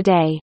is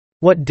today?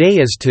 What day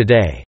is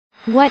today?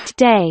 What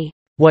day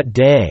What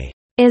day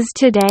is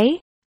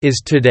today?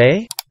 is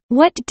today?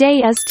 What day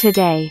is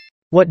today?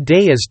 What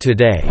day is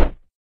today?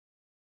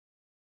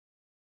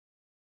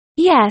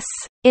 Yes,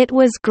 it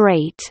was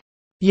great.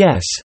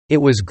 Yes, it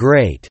was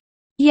great.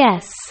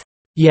 Yes,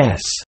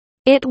 Yes,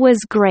 it was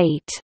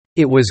great.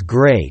 it was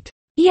great.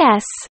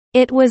 Yes,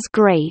 it was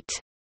great.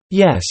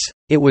 Yes,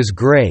 it was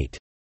great.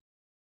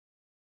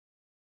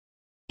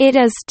 It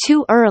is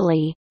too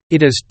early.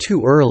 It is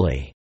too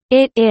early.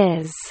 It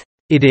is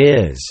It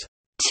is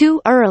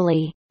too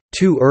early.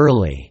 too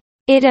early.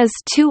 It is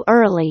too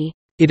early.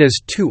 It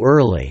is too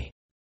early.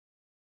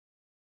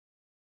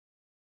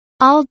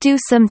 I'll do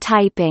some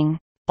typing.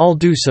 I'll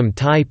do some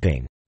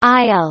typing.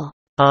 I'll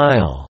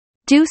I'll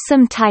do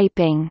some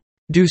typing.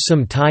 do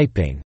some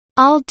typing.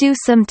 I'll do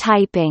some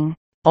typing.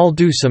 I'll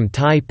do some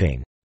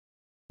typing.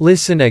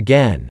 Listen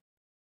again.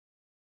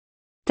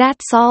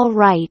 That's all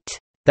right.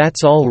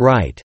 That's all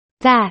right.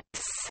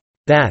 That's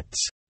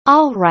That's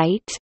all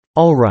right.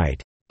 all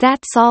right.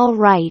 That's all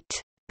right.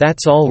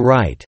 That's all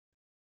right.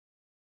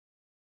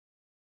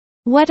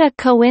 What a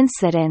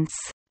coincidence.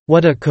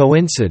 What a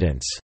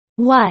coincidence.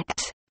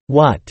 What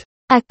What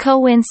a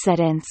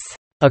coincidence.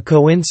 a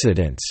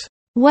coincidence.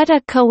 What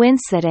a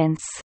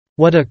coincidence.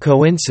 What a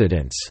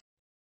coincidence.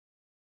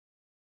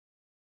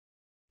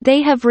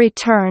 They have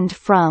returned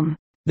from.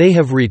 They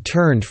have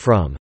returned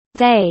from.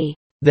 They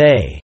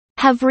They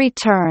have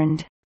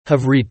returned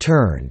have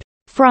returned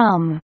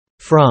from.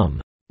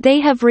 from.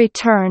 They have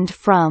returned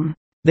from.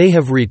 They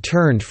have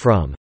returned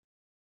from.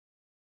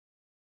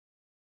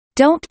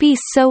 Don't be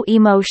so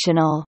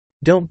emotional.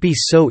 Don't be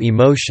so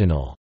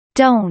emotional.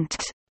 Don't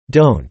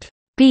Don't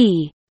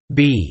be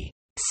be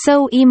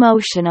so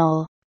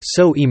emotional.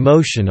 so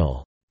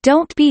emotional.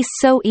 Don't be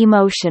so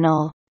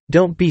emotional.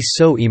 Don't be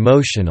so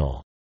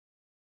emotional.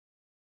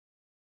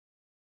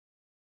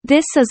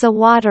 This is a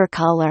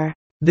watercolor.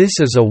 This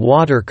is a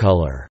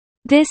watercolor.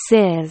 This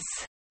is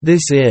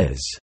This is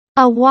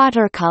a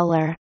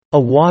watercolor. a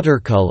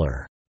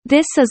watercolor.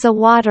 This is a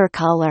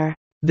watercolor.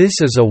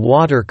 This is a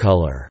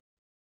watercolor.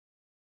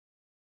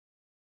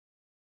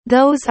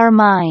 Those are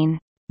mine.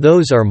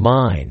 Those are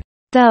mine.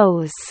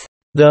 Those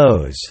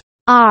Those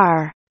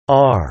are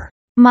are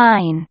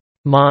mine.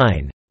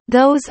 mine.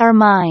 Those are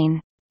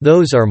mine.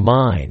 Those are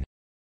mine.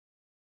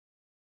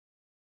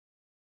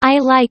 I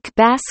like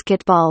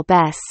basketball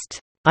best.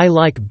 I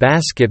like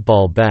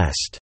basketball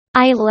best.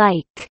 I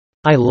like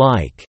I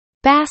like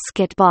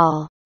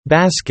Basketball.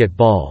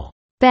 Basketball.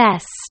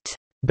 Best.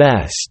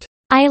 Best.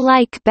 I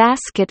like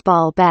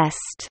basketball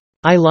best.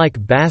 I like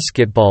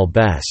basketball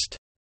best.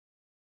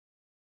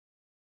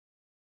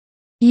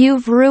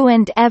 You've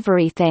ruined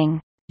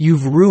everything.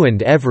 You've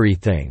ruined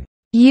everything.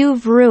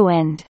 You've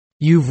ruined.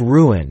 You've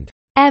ruined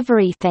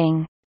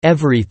Everything.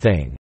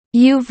 everything.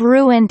 You've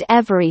ruined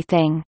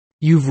everything.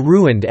 You've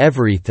ruined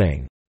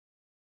everything.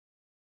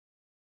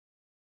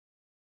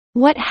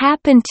 What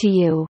happened to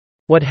you?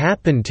 What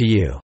happened to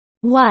you?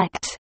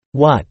 What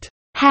What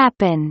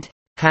happened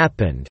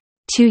happened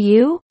to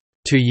you?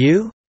 to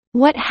you?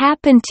 What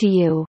happened to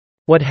you?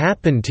 What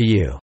happened to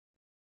you?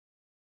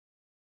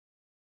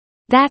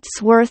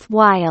 That's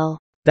worthwhile.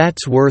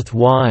 That's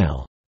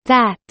worthwhile.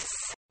 That's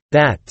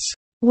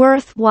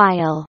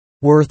worthwhile.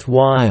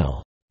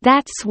 Worthwhile.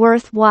 That's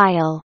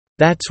worthwhile.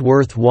 That's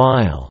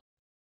worthwhile.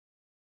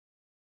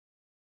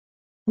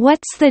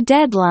 What's the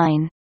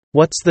deadline?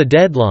 What's the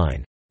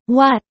deadline?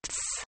 What's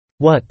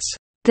What's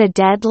the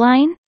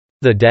deadline?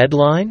 the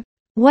deadline?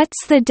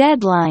 What's the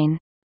deadline?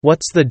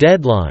 What's the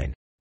deadline?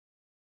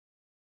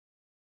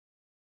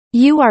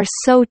 You are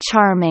so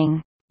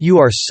charming. You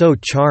are so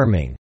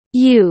charming.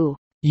 You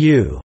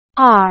You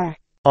are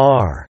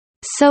are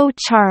so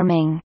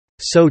charming.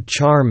 so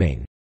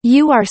charming.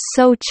 You are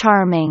so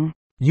charming.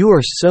 You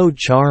are so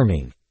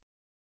charming.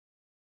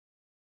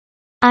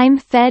 I'm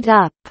fed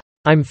up.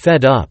 I'm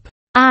fed up.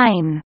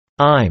 I'm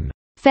I'm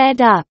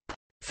fed up.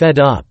 fed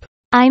up.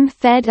 I'm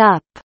fed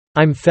up.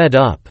 I'm fed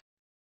up.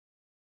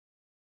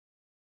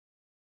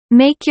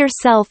 Make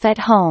yourself at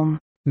home.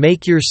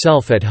 Make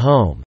yourself at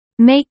home.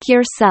 Make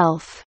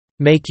yourself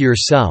Make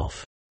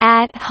yourself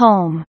at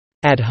home.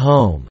 at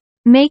home.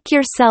 Make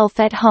yourself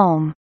at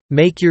home.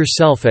 Make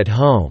yourself at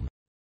home.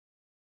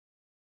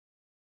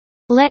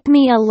 Let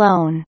me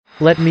alone.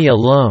 Let me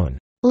alone.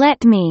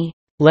 Let me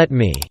Let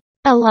me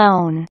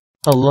alone.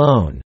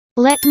 alone.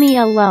 Let me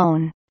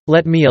alone.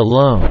 Let me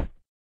alone.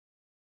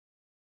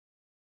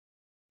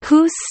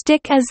 Whose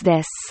stick is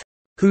this?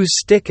 Whose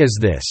stick is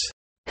this?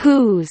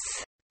 Whose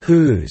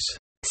Whose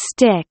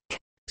stick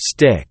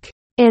stick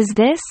is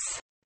this?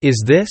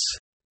 is this?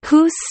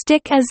 Whose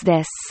stick is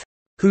this?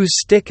 Whose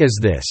stick is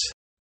this?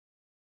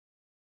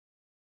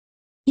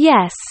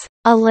 Yes,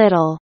 a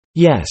little.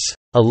 Yes,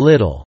 a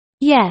little.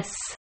 Yes,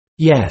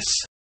 Yes,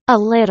 a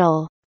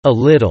little. a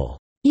little.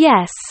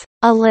 Yes,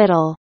 a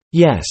little.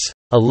 Yes,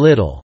 a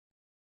little.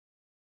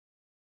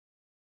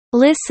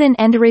 Listen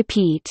and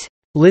repeat.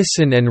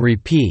 Listen and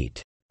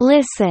repeat.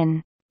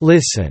 Listen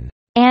Listen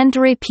and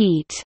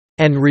repeat.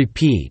 and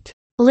repeat.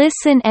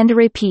 Listen and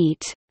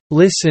repeat.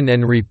 Listen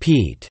and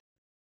repeat.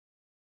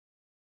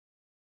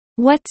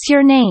 What's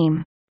your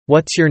name?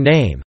 What's your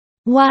name?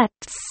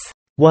 What's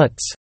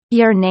What's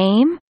your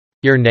name?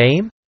 your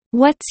name?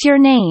 What's your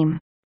name?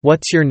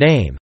 What's your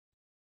name?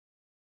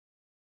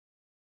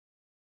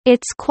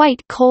 It's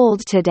quite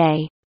cold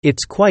today.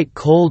 It's quite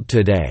cold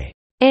today.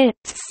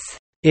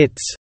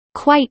 It's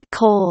quite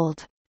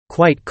cold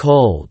Quite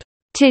cold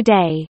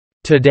today.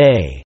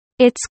 today.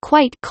 It's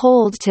quite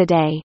cold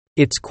today.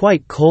 It's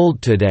quite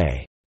cold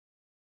today.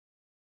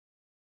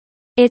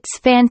 It's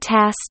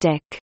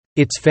fantastic.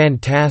 It's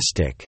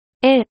fantastic.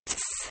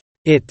 It's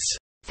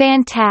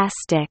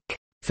fantastic.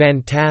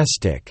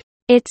 Fantastic.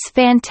 It's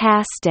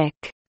fantastic.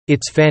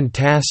 It's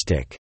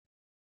fantastic.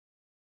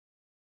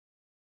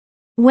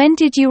 When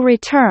did you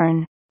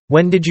return?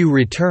 When did you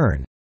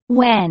return?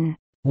 When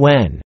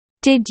When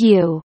did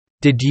you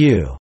did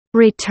you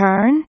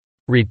return?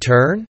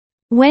 return?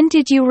 When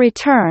did you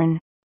return?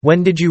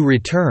 When did you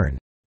return?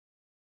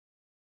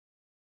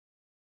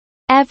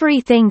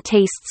 Everything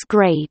tastes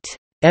great.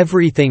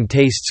 Everything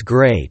tastes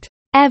great.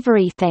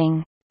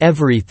 Everything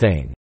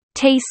Everything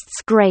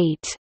tastes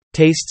great.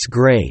 tastes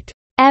great.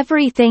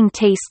 Everything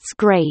tastes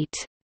great.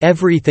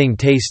 Everything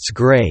tastes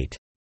great.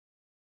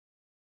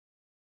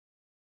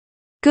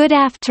 Good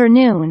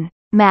afternoon,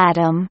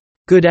 madam.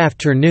 Good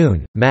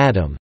afternoon,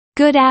 madam.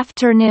 Good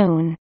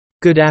afternoon,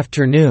 Good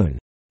afternoon,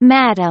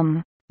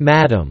 madam.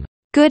 madam.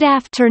 Good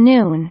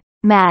afternoon,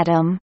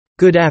 madam.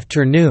 Good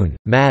afternoon,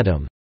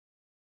 madam.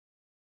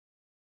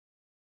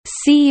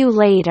 See you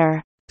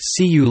later.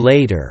 See you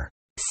later.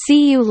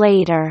 See you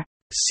later.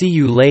 See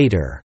you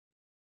later.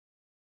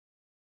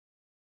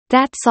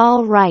 That's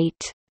all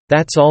right.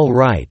 That's all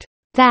right.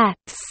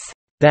 That's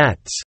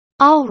all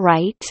all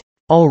right.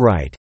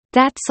 right.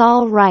 That's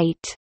all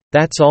right.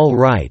 That's all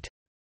right.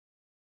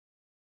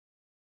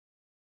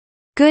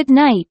 Good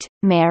night,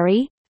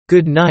 Mary.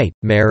 Good night,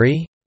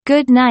 Mary.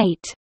 Good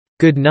night,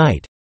 Good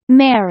night,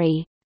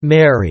 Mary.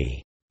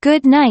 Mary.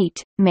 Good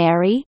night,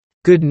 Mary.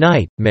 Good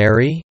night,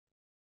 Mary.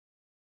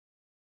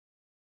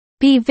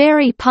 Be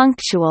very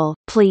punctual,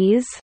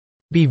 please.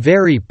 Be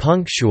very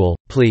punctual,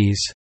 please.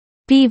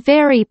 Be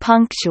very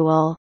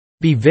punctual,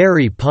 Be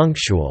very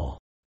punctual,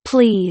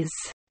 please.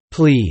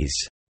 please.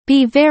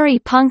 Be very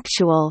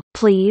punctual,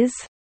 please.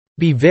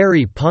 Be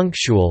very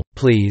punctual,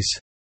 please.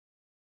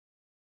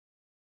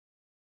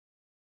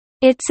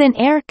 It's an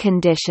air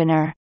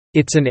conditioner.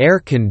 It's an air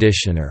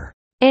conditioner.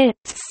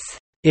 It's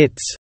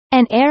It's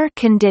An air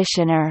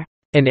conditioner.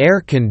 An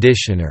air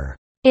conditioner.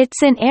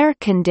 It's an air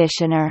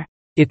conditioner.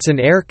 It's an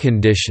air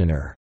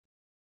conditioner.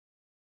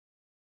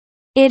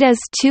 It is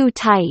too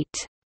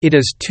tight. It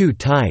is too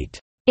tight.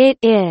 It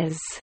is.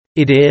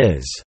 It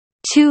is.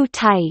 Too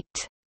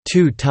tight.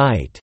 Too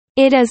tight.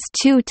 It is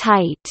too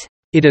tight.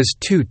 It is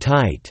too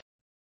tight.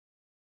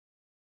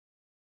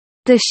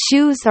 The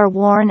shoes are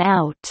worn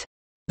out.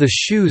 The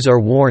shoes are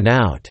worn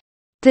out.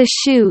 The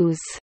shoes.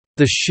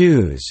 The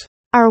shoes.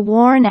 Are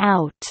worn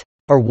out.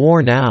 Are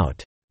worn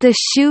out. The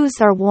shoes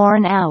are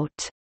worn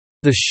out.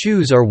 The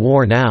shoes are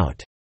worn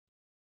out.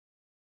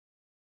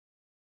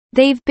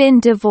 They've been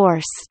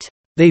divorced.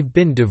 They've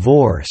been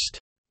divorced.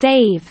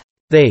 They've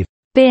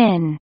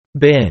been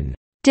been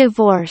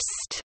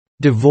divorced.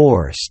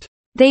 divorced.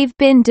 They've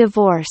been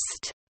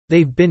divorced.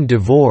 They've been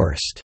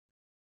divorced.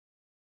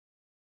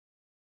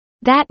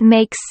 That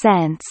makes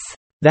sense.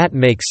 That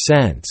makes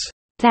sense.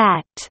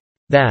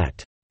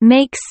 That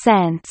Makes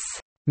sense.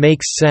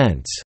 makes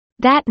sense.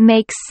 That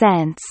makes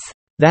sense.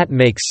 That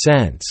makes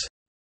sense.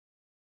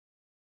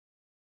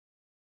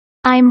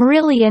 I'm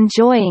really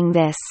enjoying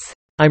this.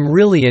 I'm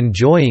really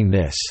enjoying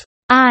this.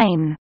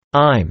 I'm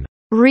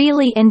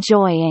really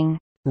enjoying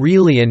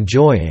really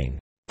enjoying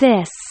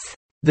this.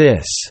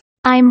 this.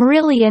 I'm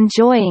really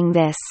enjoying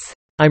this.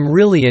 I'm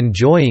really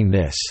enjoying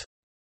this.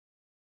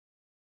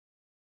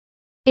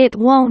 It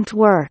won't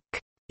work.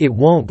 It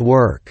won't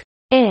work.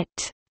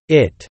 It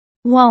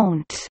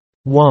Won't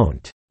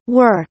work.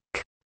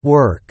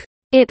 work.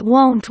 It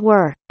won't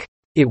work.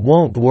 It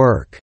won't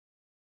work.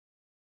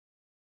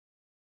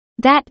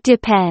 That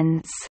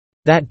depends.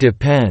 That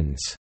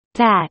depends.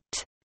 That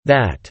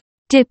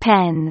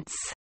depends.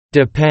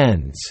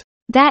 Depends.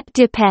 That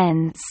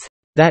depends.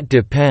 That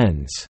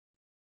depends.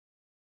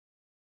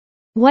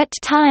 What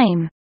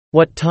time?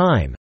 What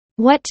time?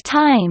 What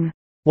time?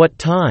 What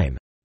time?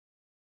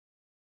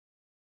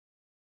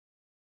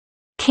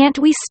 Can't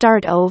we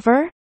start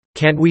over?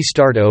 Can't we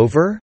start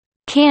over?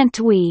 Can't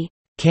we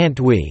Can't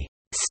we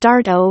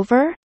start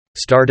over?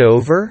 start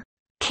over?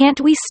 Can't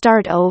we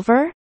start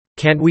over?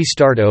 Can't we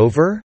start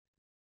over?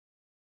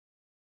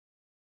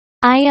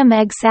 I am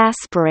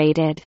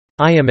exasperated.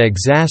 I am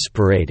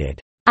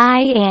exasperated. I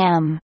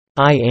am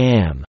I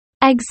am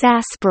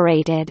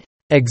exasperated.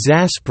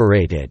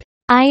 exasperated.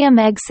 I am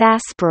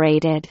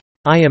exasperated.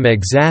 I am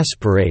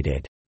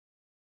exasperated.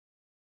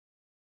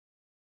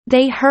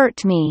 They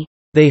hurt me.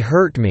 They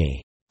hurt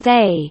me.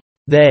 They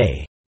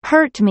They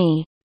hurt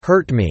me.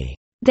 hurt me.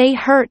 They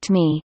hurt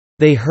me.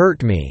 They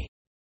hurt me.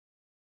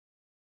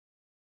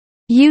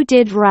 You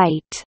did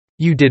right.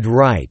 You did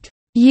right.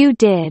 You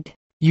did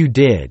You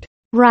did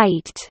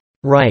right.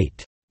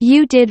 right.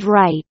 You did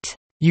right.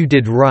 You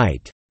did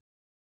right.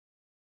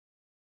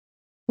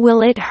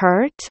 Will it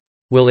hurt?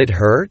 Will it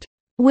hurt?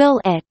 Will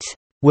it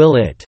Will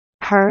it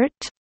hurt?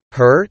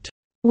 hurt?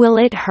 Will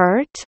it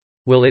hurt?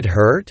 Will it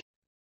hurt?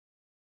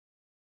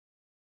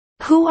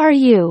 Who are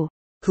you?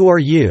 Who are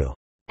you?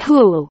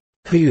 Who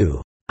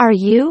Who are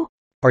you?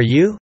 are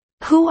you?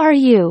 Who are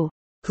you?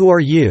 Who are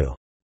you?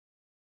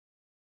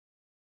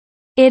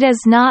 It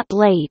is not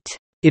late.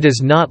 It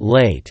is not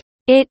late.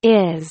 It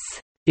is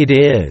It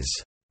is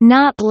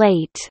not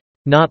late.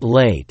 not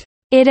late.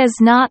 It is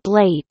not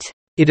late.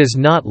 It is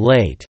not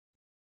late.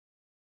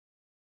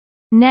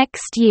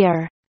 Next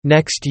year.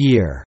 Next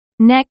year.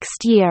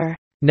 Next year.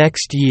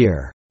 Next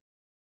year.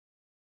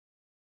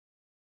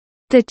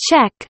 The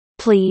check,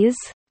 please.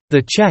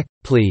 The check,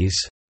 please.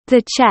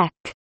 The check,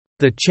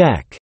 The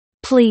check,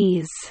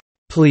 please.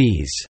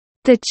 please.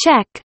 The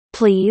check,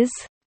 please.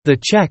 The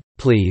check,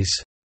 please.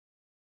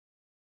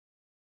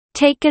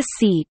 Take a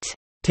seat.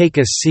 Take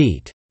a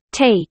seat.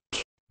 Take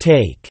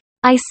Take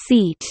a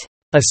seat.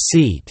 a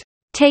seat.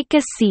 Take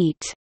a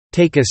seat.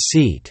 Take a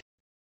seat.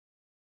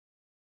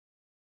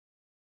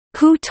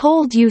 Who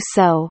told you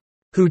so?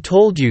 Who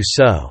told you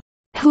so?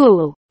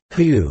 Who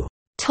Who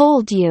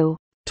told you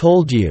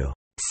told you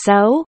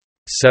so?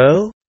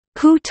 so?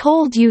 Who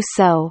told you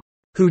so?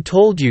 Who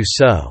told you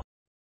so?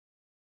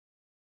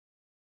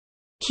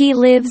 He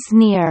lives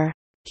near.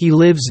 He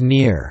lives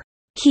near.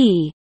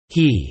 He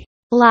He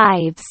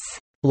lives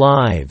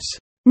lives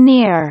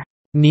near.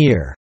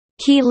 near.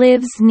 He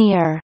lives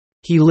near.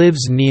 He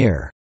lives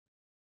near.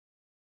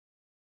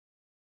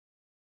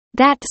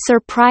 That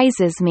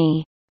surprises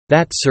me.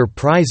 That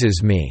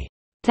surprises me.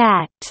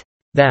 That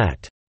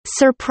That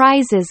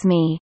surprises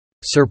me.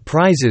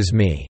 surprises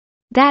me.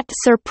 That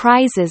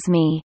surprises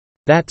me.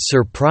 That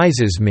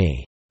surprises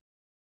me.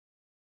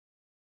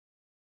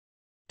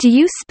 Do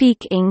you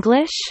speak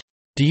English?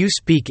 Do you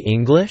speak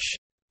English?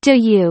 Do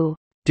you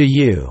Do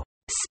you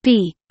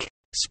speak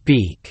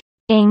speak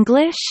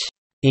English?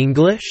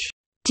 English?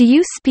 Do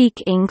you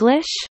speak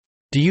English?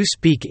 Do you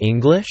speak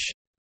English?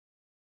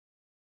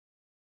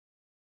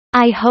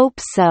 I hope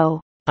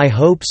so. I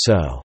hope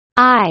so.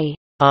 I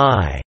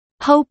I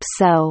hope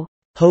so.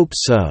 hope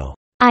so.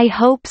 I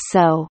hope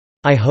so.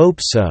 I hope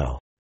so.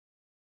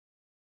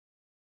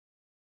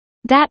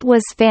 That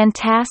was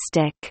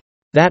fantastic.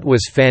 That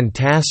was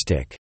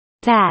fantastic.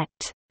 That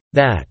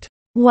That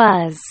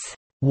was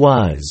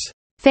Was.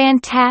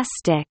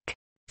 Fantastic.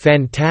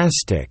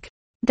 Fantastic.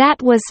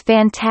 That was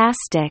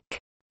fantastic.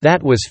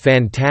 That was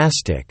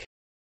fantastic.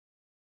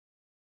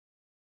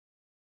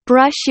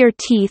 Brush your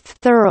teeth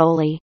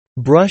thoroughly.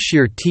 Brush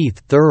your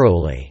teeth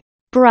thoroughly.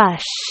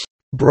 Brush.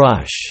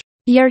 Brush.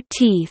 Your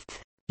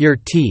teeth. Your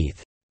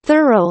teeth.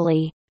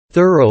 Thoroughly.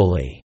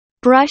 Thoroughly.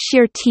 Brush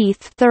your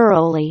teeth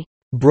thoroughly.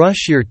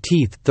 Brush your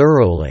teeth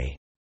thoroughly.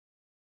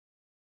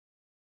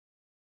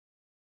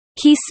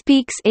 He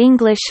speaks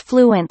English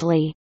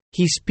fluently.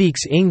 He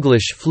speaks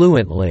English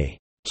fluently.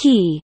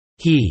 He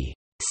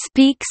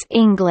Speaks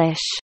English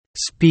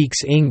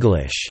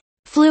English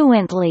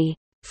fluently.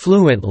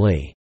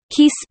 fluently.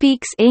 He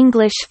speaks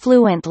English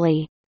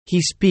fluently.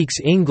 He speaks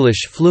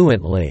English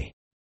fluently.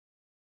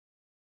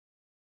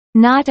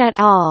 Not at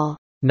all.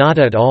 Not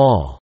at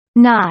all.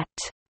 Not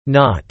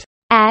Not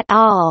at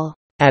all.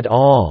 at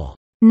all.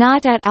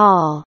 Not at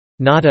all.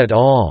 Not at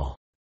all.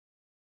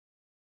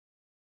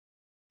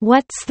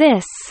 What's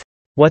this?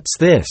 What's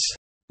this?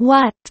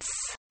 What's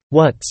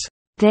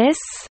this?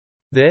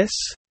 This?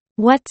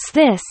 What's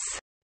this?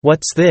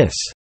 What's this?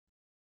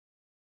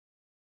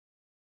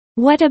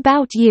 What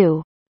about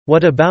you?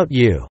 What about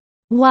you?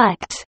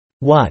 What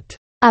What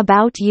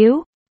about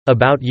you?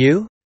 about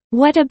you?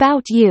 What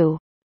about you?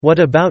 What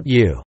about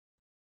you?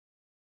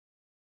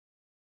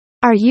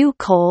 Are you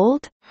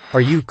cold?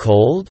 Are you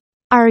cold?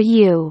 Are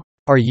you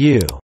Are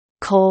you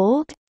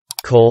cold?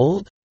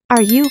 cold?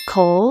 Are you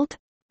cold?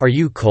 Are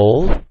you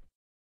cold?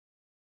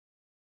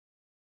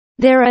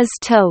 There is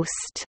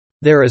toast.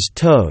 There is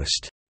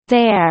toast.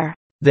 There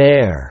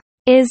There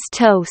is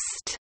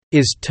toast.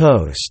 is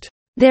toast.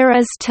 There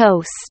is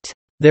toast.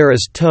 There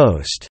is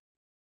toast.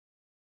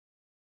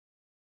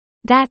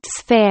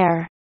 That's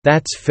fair.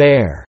 That's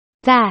fair.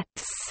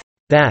 That's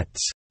That's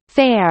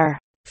fair.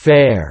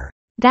 fair.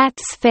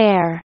 That's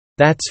fair.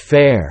 That's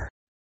fair.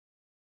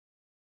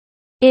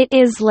 It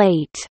is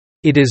late.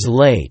 It is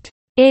late.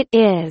 It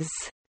is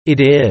It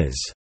is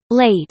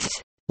late.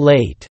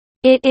 late.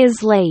 It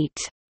is late.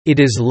 It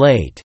is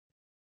late.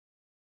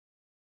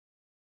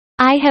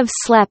 I have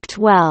slept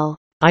well.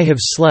 I have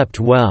slept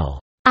well.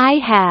 I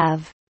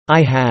have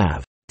I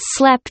have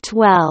slept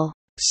well.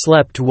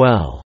 slept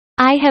well.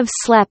 I have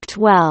slept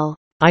well.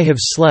 I have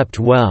slept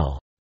well.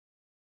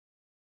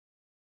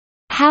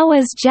 How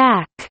is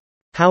Jack?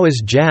 How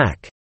is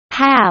Jack?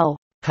 How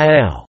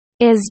How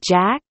is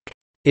Jack?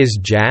 is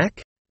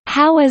Jack?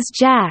 How is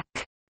Jack?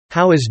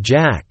 How is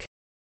Jack?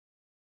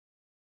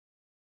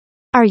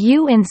 Are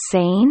you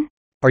insane?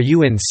 Are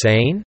you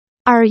insane?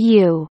 Are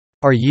you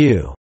Are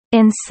you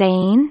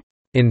insane?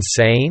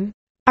 insane?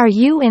 Are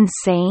you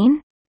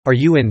insane? Are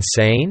you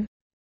insane?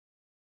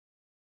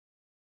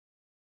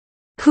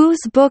 Whose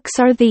books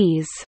are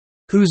these?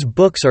 Whose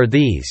books are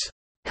these?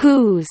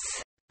 Whose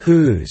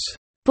Whose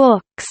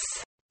books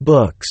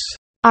books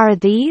are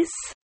these?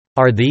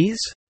 are these?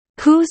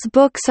 Whose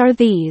books are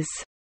these?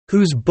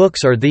 Whose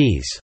books are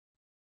these?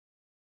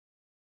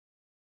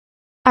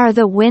 Are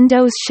the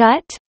windows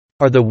shut?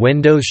 Are the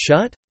windows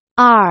shut?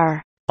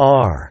 Are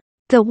Are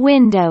the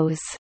windows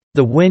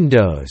the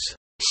windows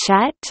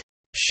shut?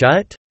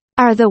 shut?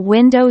 Are the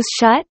windows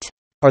shut?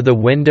 Are the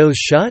windows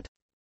shut?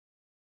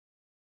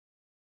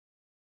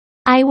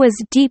 I was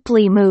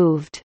deeply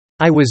moved.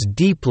 I was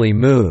deeply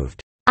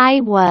moved.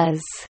 I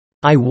was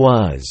I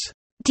was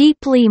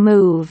deeply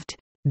moved.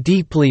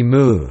 deeply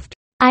moved.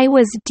 I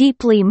was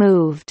deeply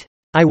moved.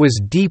 I was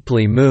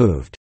deeply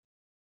moved.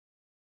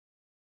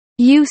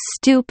 You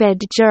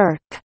stupid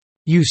jerk.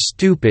 You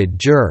stupid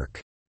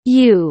jerk.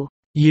 You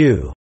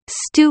You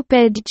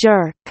stupid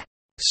jerk.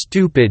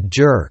 stupid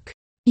jerk.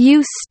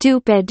 You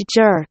stupid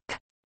jerk.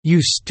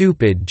 You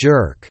stupid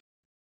jerk.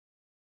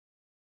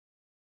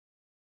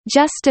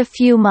 Just a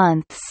few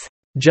months.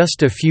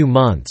 Just a few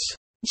months.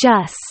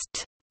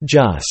 Just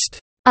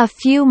Just a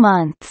few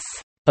months.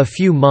 a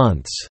few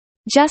months.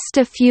 Just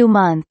a few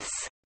months.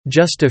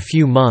 Just a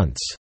few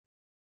months.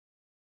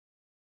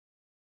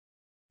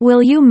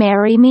 Will you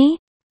marry me?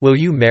 Will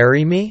you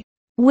marry me?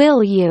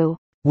 Will you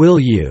Will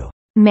you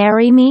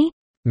marry me?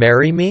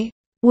 marry me?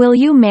 Will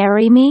you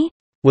marry me?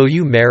 Will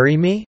you marry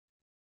me?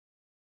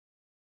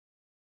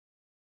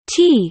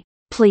 Tea,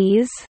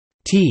 please.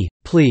 Tea,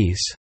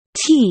 please.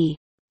 Tea,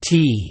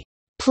 Tea,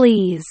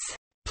 please.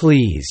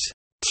 please.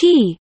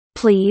 Tea,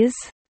 please.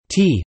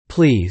 Tea,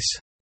 please.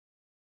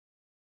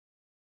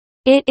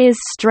 It is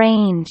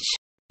strange.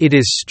 It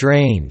is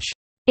strange.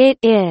 It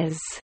is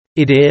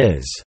It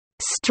is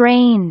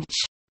strange.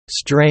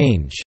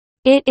 strange.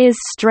 It is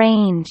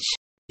strange.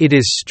 It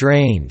is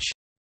strange.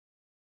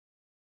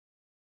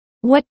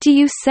 What do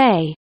you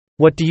say?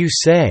 What do you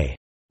say?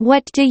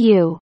 What do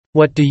you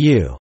What do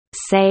you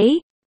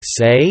say?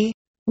 say?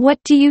 What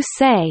do you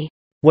say?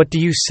 What do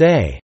you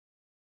say?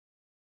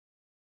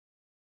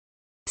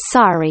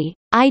 Sorry,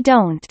 I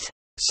don't.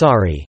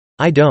 Sorry,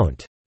 I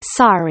don't.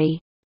 Sorry,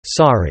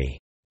 Sorry,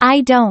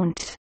 I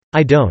don't.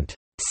 I don't.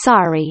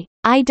 Sorry,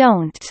 I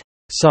don't.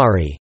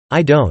 Sorry,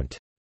 I don't.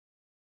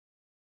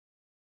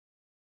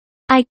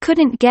 I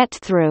couldn't get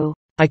through.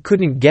 I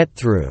couldn't get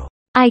through.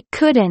 I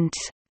couldn't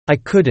I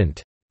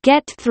couldn't.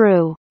 Get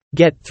through.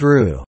 Get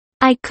through.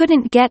 I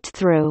couldn't get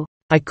through.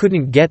 I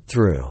couldn't get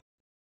through.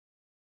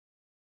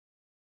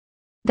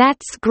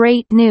 That's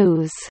great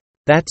news.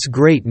 That's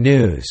great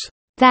news.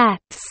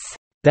 That's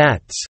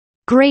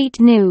great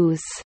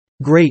news.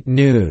 great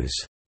news.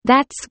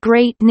 That's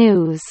great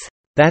news.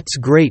 That's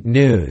great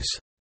news.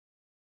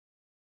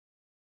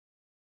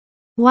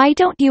 Why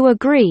don't you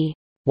agree?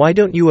 Why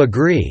don't you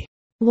agree?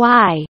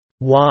 Why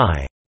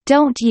Why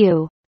don't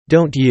you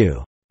don't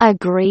you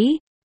agree?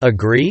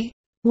 agree?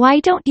 Why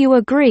don't you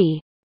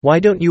agree? Why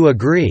don't you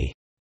agree?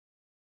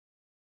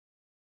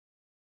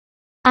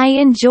 I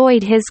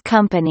enjoyed his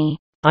company.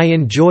 I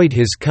enjoyed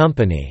his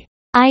company.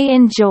 I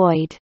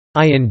enjoyed his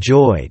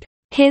company.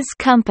 his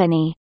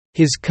company.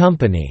 His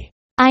company.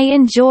 I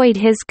enjoyed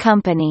his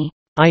company.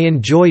 I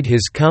enjoyed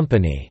his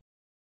company.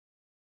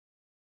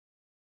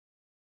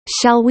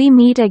 Shall we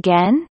meet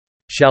again?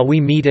 Shall we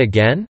meet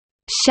again?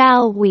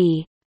 Shall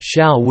we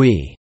Shall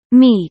we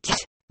meet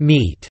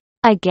meet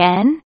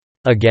again?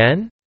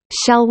 again?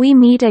 Shall we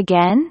meet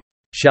again?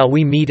 Shall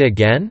we meet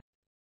again?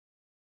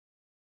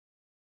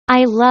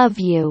 I love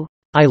you.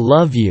 I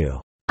love you.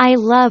 I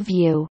love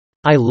you.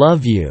 I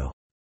love you.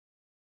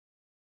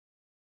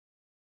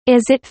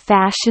 Is it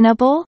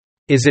fashionable?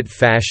 Is it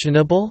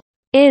fashionable?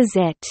 Is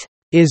it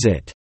Is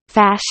it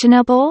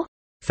fashionable?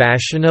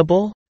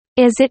 fashionable?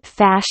 Is it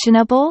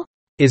fashionable?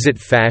 Is it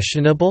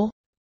fashionable?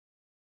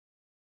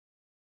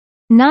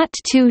 Not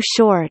too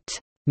short.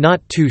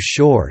 Not too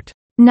short.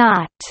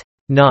 Not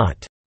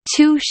Not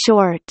too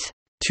short.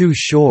 too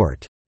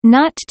short.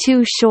 Not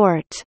too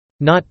short.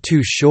 Not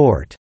too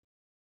short.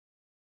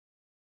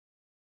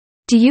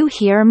 Do you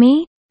hear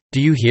me?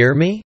 Do you hear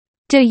me?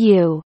 Do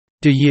you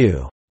Do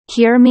you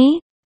hear me?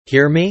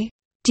 hear me?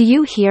 Do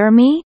you hear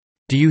me?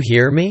 Do you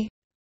hear me?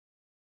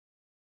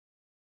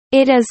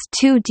 It is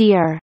too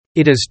dear.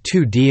 It is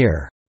too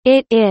dear.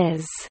 It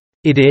is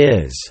It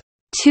is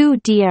too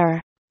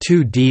dear.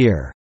 too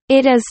dear.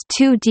 It is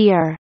too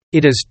dear.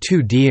 It is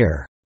too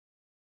dear.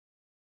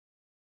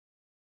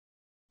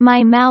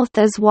 My mouth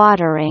is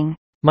watering.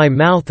 My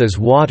mouth is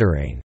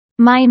watering.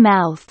 My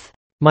mouth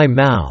My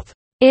mouth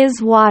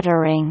is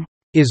watering.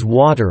 is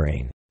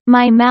watering.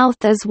 My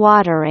mouth is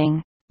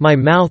watering. My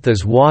mouth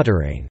is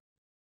watering.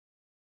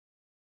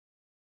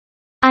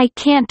 I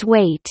can't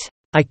wait.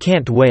 I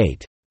can't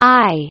wait.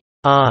 I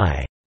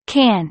I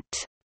can't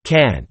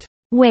can't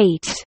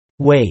wait.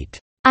 wait.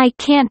 I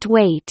can't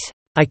wait.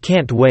 I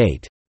can't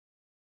wait.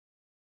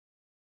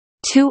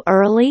 Too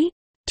early?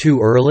 Too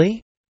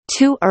early?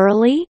 Too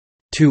early?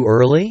 Too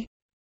early?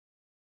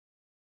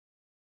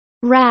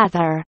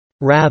 Rather.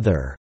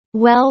 Rather.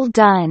 Well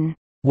done.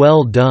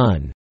 Well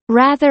done.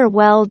 Rather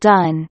well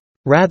done.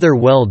 Rather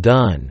well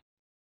done.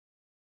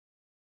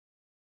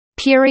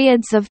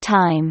 Periods of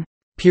time.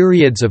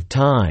 Periods of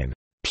time.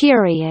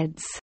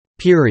 Periods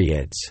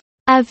Periods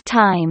of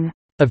time.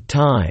 of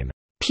time.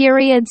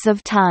 Periods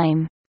of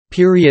time.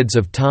 Periods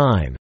of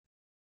time.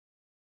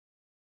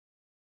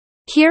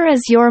 Here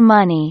is your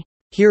money.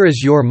 Here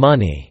is your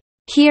money.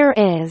 Here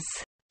is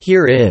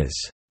Here is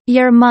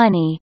your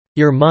money.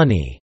 your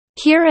money.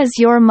 Here is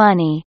your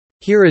money.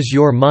 Here is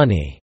your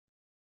money.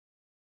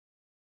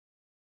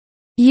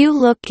 You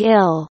look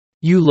ill.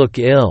 You look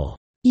ill.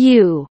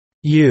 You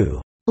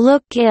You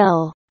look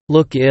ill.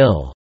 look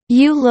ill.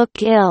 You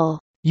look ill.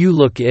 You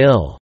look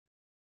ill.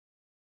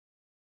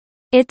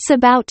 It's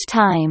about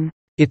time.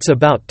 It's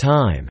about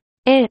time.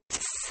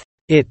 It's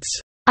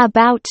It's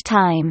about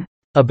time.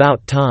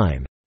 about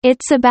time.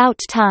 It's about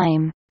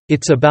time.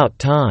 It's about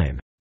time.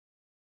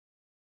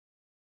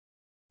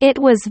 It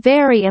was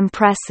very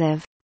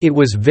impressive. It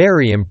was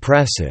very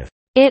impressive.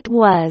 It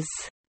was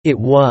It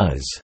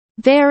was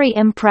very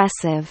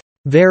impressive.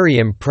 very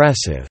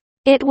impressive.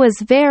 It was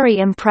very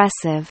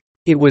impressive.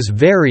 It was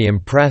very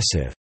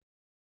impressive.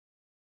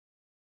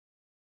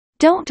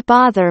 Don't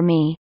bother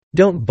me.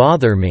 Don't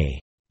bother me.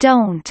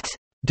 Don't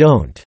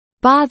Don't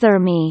bother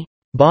me.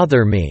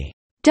 bother me.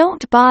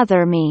 Don't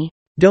bother me.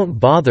 Don't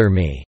bother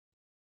me.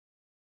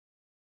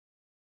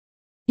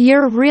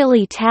 You're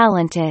really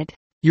talented.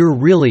 You're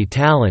really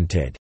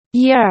talented.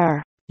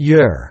 You're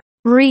You're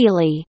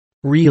really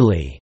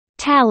really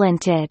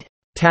talented.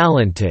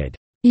 talented.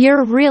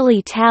 You're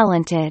really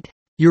talented.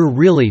 You're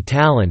really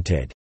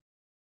talented.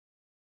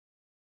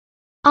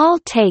 I'll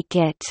take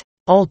it.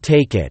 I'll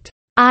take it.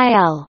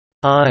 I'll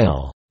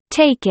I'll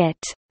take it.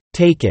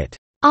 take it.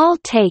 I'll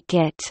take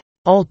it.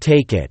 I'll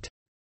take it.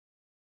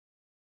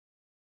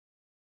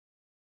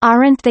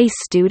 Aren't they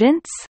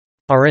students?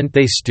 Aren't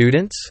they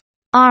students?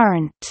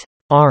 Aren't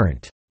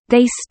Aren't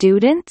they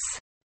students?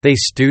 they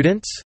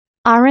students?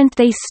 Aren't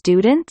they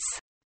students?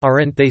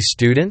 Aren't they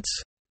students?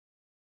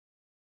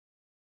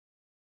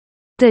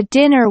 The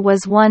dinner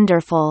was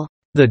wonderful.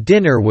 The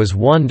dinner was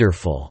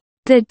wonderful.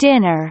 The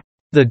dinner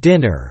The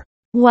dinner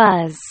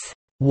was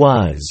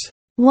was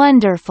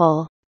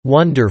wonderful.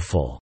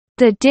 wonderful.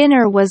 The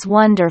dinner was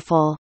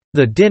wonderful.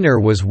 The dinner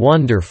was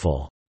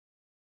wonderful.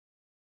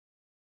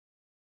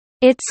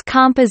 Its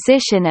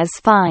composition is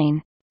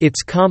fine.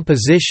 Its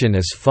composition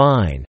is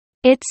fine.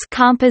 Its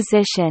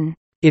composition.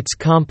 Its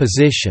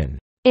composition.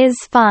 Is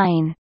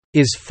fine.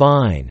 Is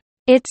fine.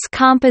 Its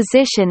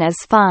composition is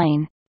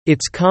fine.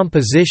 Its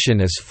composition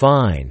is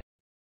fine.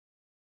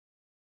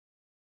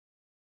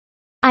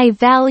 I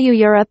value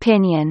your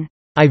opinion.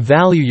 I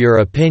value your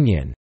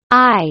opinion.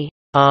 I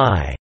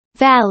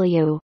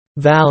value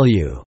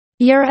value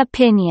your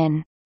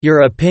opinion.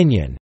 your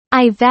opinion.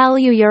 I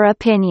value your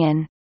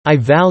opinion. I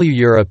value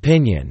your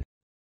opinion.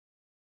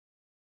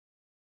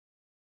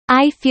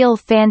 I feel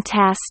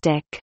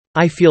fantastic.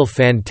 I feel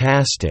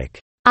fantastic.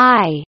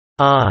 I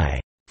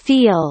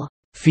feel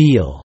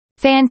feel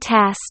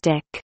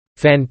fantastic.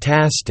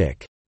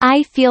 fantastic.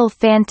 I feel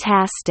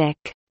fantastic.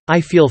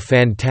 I feel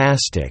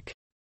fantastic.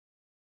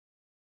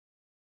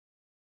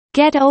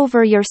 Get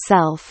over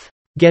yourself.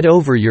 Get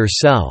over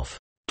yourself.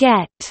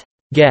 Get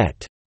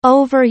Get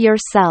over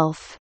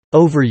yourself.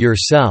 over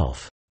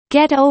yourself.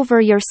 Get over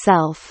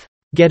yourself.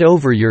 Get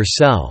over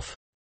yourself.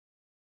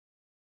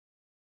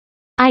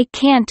 I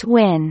can't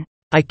win.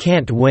 I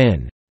can't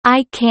win.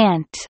 I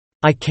can't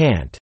I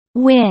can't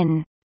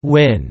win.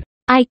 win.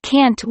 I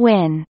can't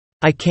win.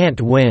 I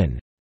can't win.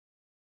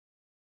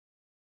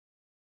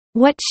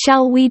 What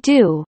shall we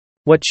do?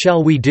 What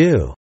shall we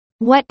do?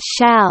 What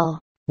shall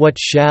What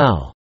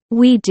shall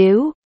we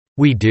do?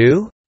 we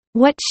do?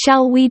 What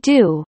shall we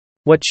do?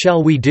 What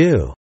shall we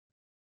do?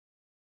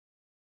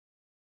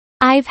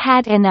 I've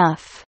had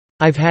enough.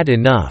 I've had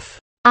enough.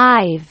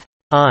 I've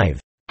I've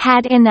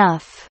had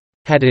enough.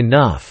 had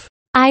enough.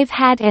 I've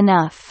had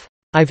enough.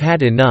 I've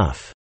had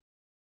enough.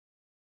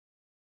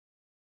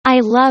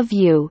 I love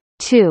you,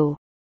 too.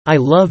 I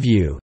love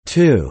you,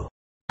 too.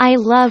 I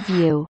love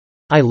you,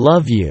 I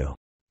love you,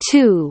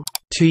 too.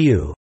 to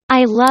you.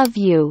 I love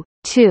you,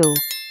 too.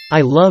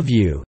 I love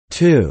you,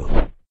 too.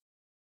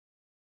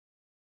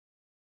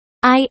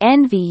 I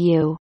envy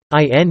you.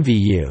 I envy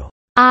you.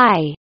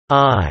 I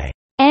I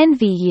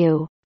envy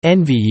you.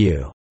 envy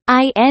you.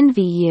 I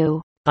envy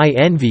you. I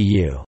envy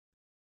you.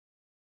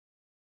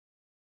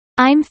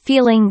 I'm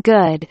feeling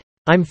good.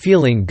 I'm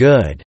feeling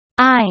good.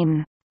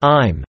 I'm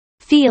I'm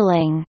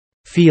feeling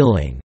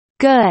feeling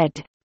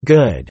good.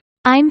 good.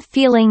 I'm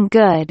feeling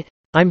good.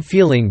 I'm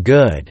feeling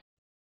good.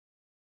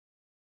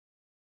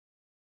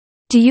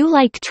 Do you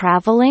like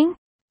traveling?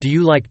 Do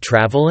you like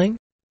traveling?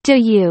 Do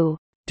you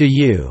Do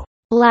you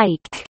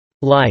like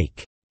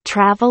like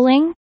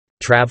traveling?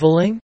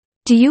 traveling?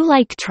 Do you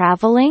like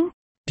traveling?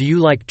 Do you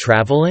like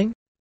traveling?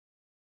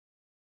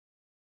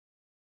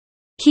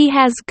 He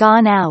has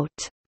gone out.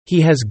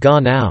 He has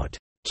gone out.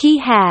 He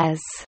has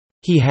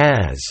He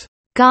has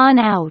gone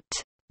out.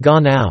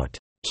 gone out.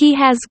 He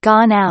has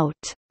gone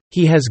out.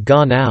 He has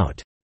gone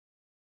out.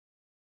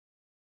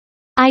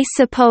 I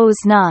suppose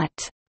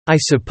not. I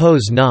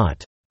suppose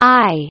not.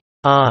 I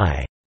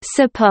I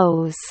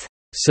suppose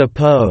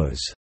suppose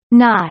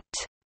not.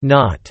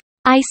 not.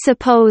 I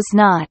suppose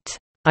not.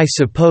 I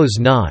suppose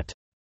not.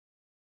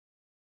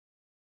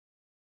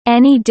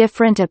 Any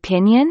different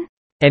opinion?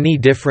 Any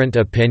different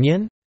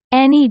opinion?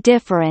 Any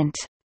different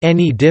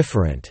Any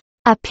different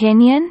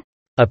opinion?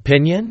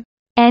 opinion?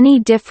 Any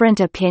different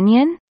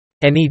opinion?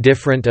 Any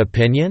different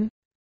opinion?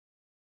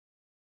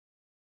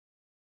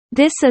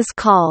 This is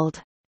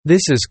called.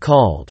 This is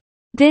called.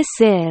 This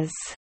is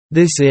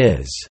This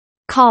is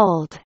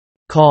called.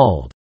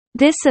 called.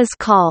 This is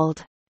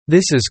called.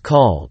 This is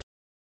called.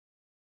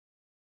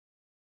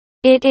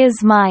 It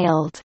is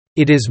mild.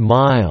 It is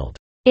mild.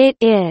 It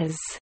is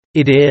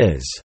It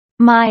is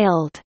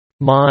mild.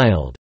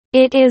 mild.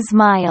 It is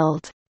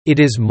mild. It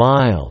is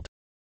mild.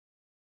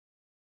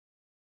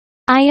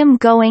 I am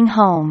going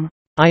home.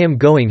 I am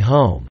going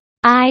home.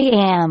 I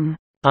am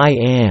I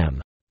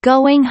am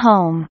going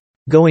home.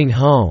 going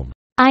home.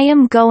 I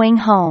am going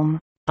home.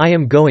 I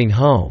am going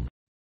home.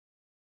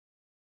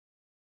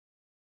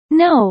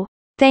 No,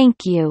 thank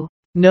you.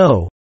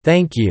 No,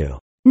 thank you.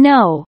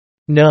 No,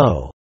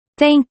 No,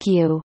 thank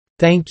you.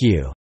 thank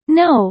you.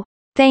 No,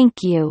 thank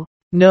you.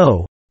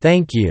 No,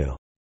 thank you.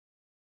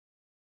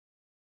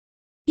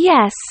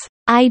 Yes,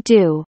 I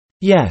do.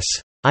 Yes,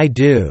 I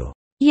do.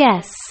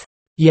 Yes,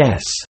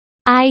 Yes,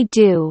 I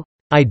do.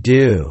 I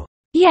do.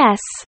 Yes,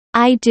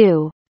 I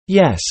do.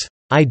 Yes,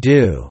 I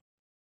do.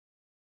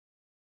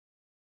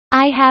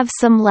 I have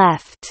some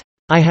left.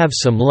 I have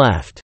some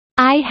left.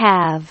 I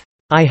have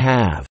I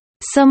have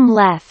some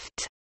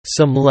left.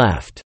 some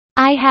left.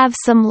 I have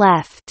some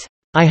left.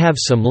 I have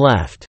some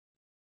left.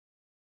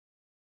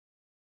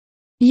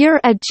 You're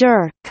a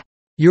jerk.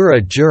 You're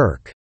a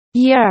jerk.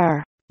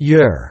 You're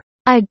You're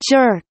a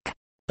jerk.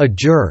 a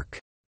jerk.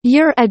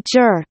 You're a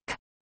jerk.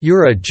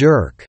 You're a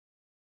jerk.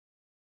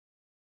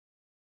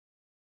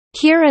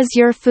 Here is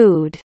your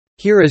food.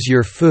 Here is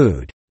your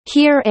food.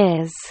 Here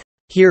is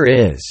Here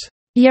is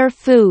your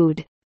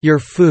food. your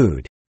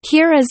food.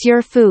 Here is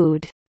your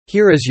food.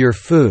 Here is your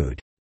food.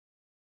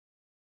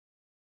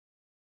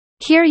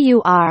 Here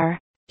you are.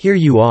 Here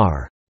you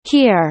are.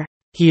 Here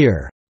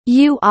Here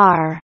you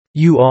are.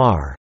 you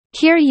are.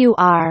 Here you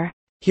are.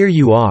 Here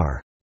you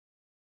are.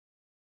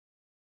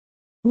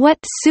 What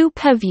soup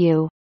have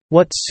you?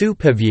 What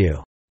soup have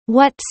you?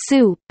 What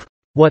soup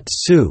What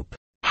soup?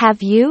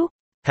 Have you?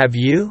 Have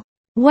you?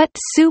 What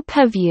soup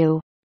have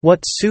you? What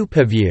soup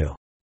have you?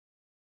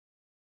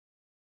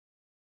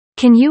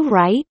 Can you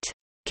write?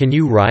 Can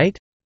you write?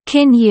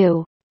 Can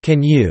you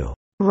Can you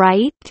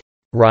write?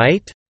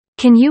 write?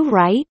 Can you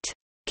write?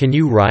 Can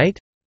you write?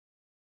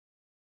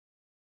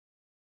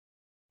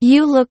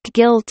 You look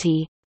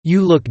guilty.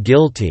 You look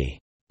guilty.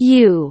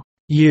 You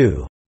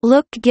You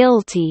look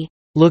guilty.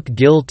 look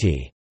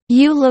guilty.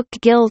 You look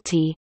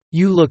guilty.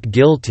 You look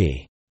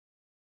guilty.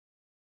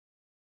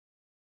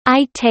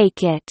 I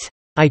take it.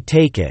 I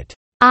take it.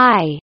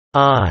 I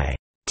I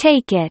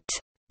take it.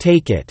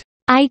 take it.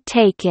 I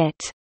take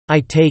it.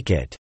 I take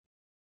it.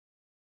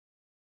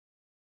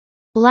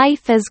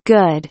 Life is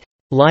good.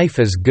 Life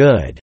is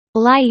good.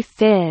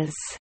 Life is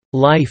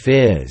Life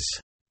is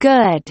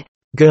good.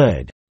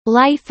 good.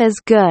 Life is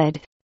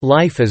good.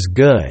 Life is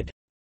good.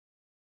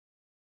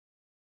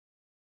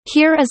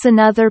 Here is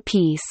another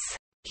piece.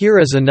 Here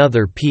is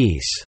another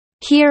piece.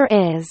 Here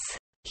is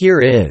Here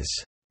is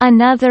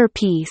another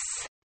piece.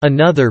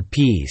 another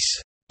piece.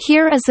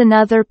 Here is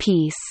another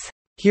piece.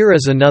 Here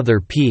is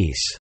another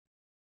piece.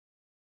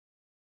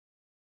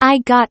 I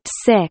got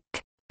sick.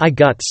 I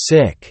got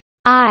sick.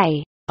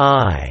 I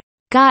I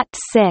got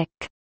sick.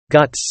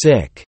 got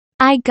sick.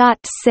 I got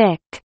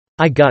sick.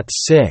 I got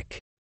sick.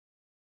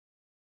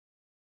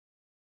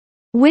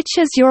 Which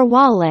is your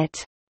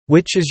wallet?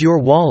 Which is your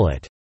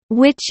wallet?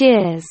 Which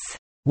is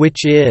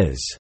Which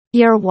is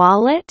your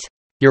wallet?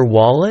 your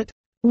wallet?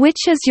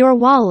 Which is your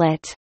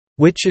wallet?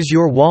 Which is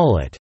your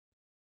wallet?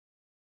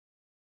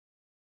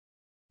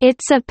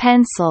 It's a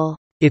pencil.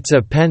 It's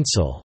a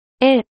pencil.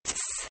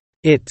 It's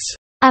It's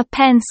a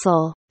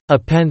pencil. a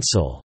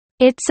pencil.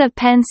 It's a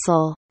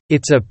pencil.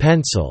 It's a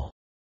pencil.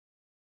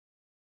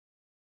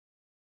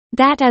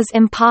 That is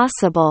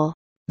impossible.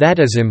 That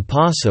is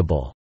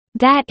impossible.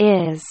 That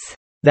is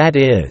That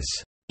is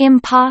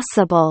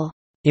impossible.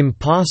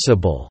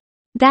 impossible.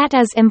 That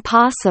is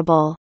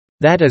impossible.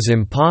 That is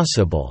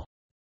impossible.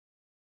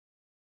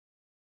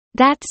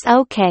 That's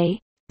okay.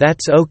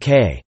 That's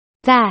okay.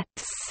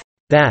 That's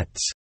That's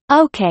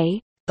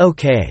okay.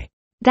 okay.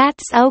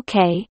 That's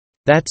okay.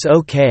 That's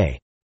okay.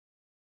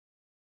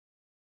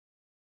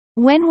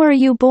 When were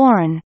you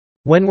born?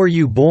 When were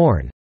you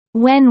born?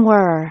 When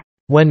were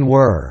When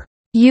were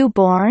you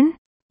born?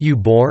 you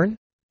born?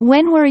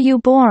 When were you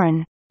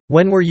born?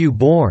 When were you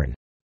born?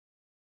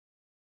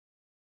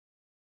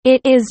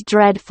 It is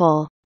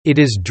dreadful. It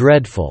is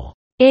dreadful.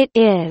 It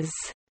is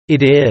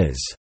It is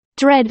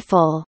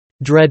dreadful.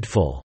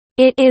 dreadful.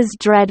 It is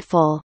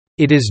dreadful.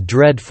 It is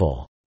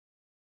dreadful.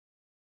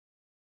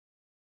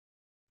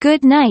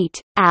 Good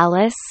night,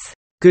 Alice.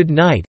 Good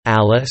night,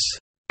 Alice.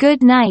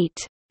 Good night,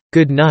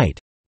 Good night,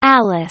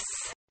 Alice.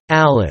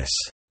 Alice.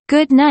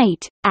 Good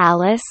night,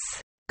 Alice.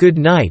 Good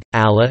night,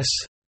 Alice.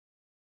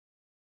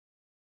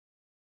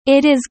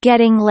 It is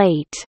getting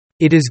late.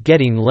 It is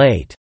getting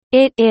late.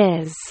 It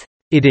is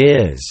It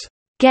is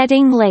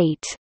getting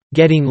late.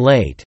 getting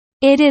late.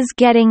 It is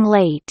getting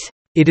late.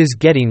 It is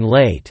getting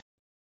late.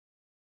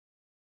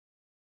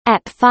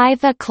 At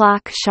 5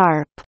 o'clock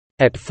sharp.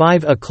 At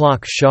 5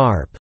 o'clock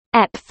sharp.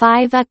 At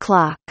 5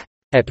 o'clock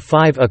At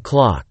 5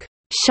 o'clock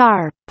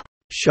sharp.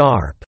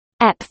 sharp.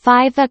 At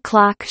 5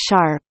 o'clock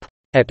sharp.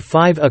 At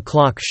 5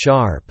 o'clock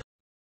sharp.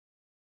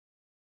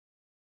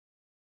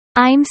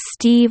 I'm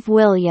Steve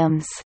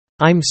Williams.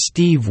 I'm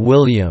Steve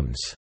Williams.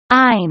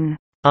 I'm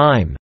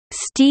I'm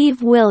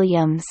Steve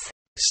Williams.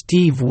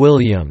 Steve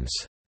Williams.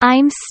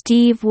 I'm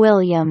Steve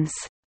Williams.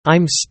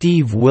 I'm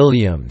Steve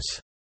Williams.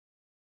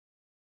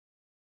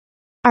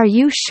 Are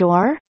you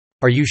sure?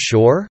 Are you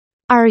sure?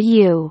 Are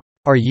you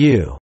Are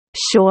you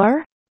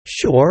sure?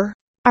 sure?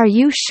 Are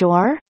you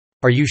sure?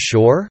 Are you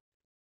sure?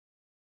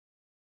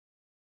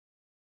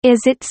 Is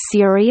it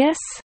serious?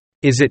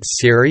 Is it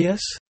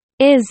serious?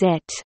 Is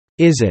it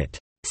Is it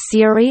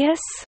serious?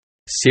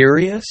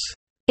 serious?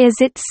 Is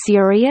it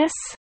serious?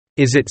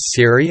 Is it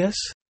serious?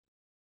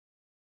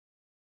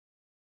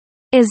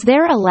 Is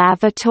there a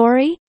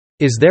lavatory?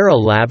 Is there a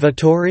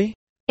lavatory?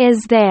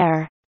 Is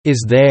there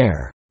Is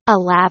there a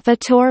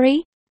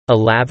lavatory? a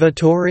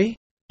lavatory?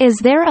 Is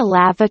there a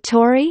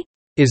lavatory?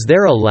 Is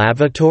there a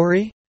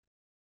lavatory?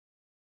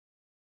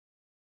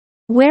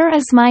 Where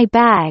is my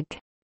bag?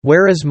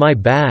 Where is my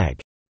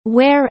bag?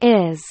 Where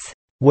is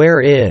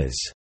Where is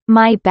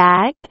my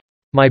bag?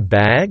 my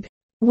bag?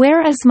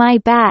 Where is my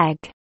bag?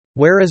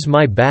 Where is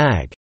my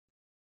bag?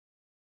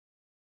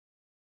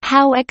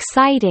 How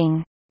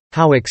exciting!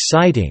 How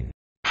exciting!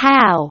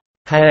 How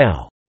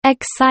How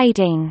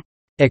exciting!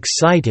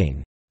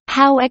 exciting!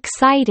 How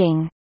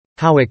exciting!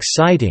 How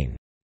exciting!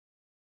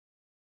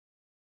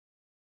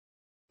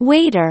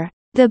 Waiter,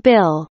 the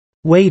bill.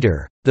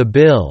 Waiter, the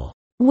bill.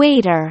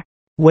 Waiter,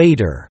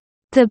 Waiter,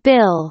 the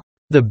bill.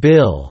 the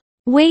bill.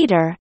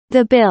 Waiter,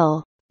 the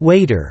bill.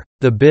 Waiter,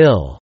 the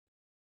bill.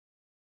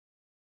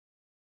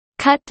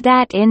 Cut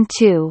that in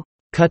two.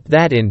 Cut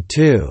that in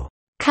two.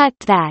 Cut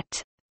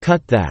that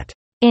Cut that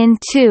in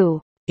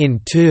two. in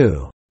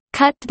two.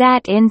 Cut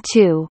that in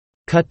two.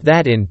 Cut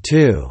that in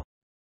two.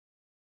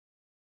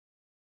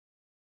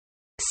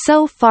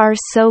 So far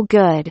so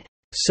good.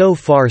 So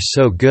far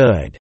so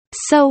good.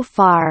 So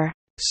far.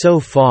 So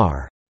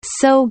far.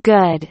 So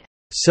good.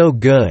 So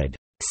good.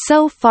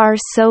 So far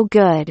so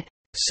good.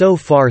 So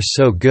far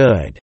so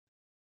good.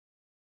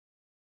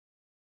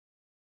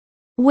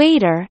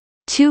 Waiter,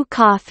 2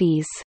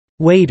 coffees.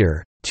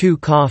 Waiter, 2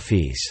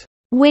 coffees.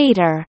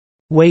 Waiter,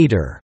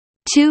 Waiter,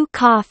 2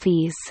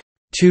 coffees.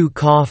 2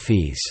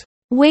 coffees.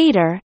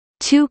 Waiter,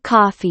 2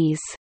 coffees.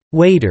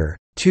 Waiter,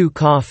 2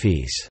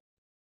 coffees.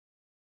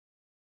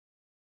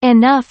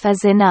 Enough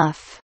is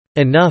enough.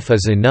 Enough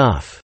is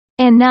enough.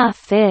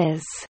 Enough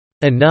is.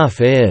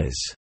 Enough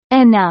is.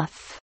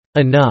 Enough.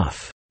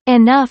 Enough.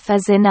 Enough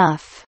is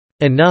enough.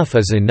 Enough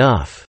is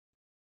enough.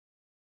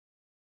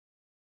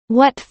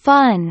 What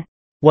fun.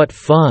 What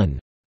fun.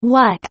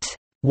 What.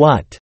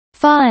 What.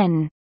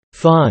 Fun.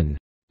 Fun.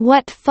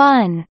 What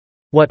fun.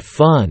 What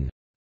fun.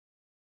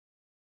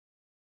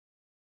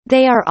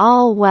 They are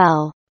all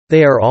well.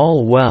 They are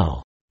all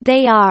well.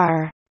 They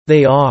are.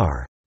 They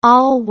are.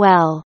 All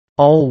well.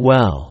 All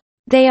well.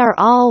 They are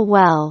all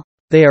well.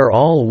 They are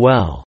all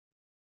well.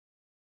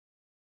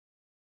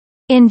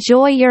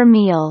 Enjoy your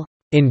meal.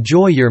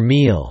 Enjoy your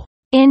meal.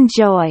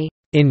 Enjoy.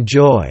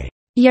 Enjoy.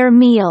 Your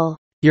meal.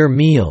 Your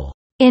meal.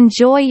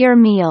 Enjoy your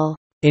meal.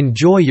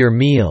 Enjoy your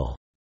meal.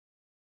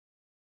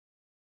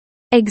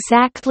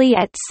 Exactly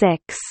at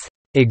 6.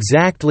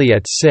 Exactly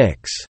at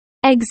 6.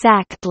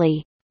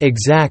 Exactly.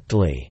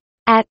 Exactly.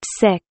 At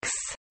 6.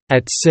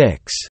 At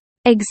 6.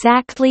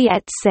 Exactly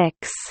at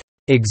 6.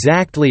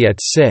 Exactly at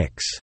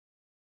 6.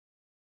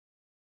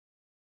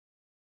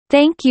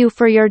 Thank you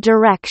for your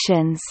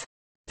directions.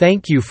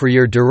 Thank you for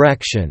your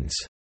directions.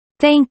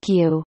 Thank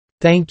you.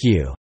 Thank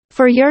you.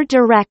 For your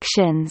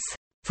directions.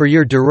 For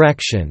your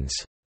directions.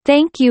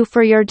 Thank you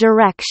for your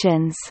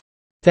directions.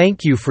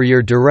 Thank you for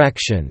your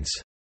directions.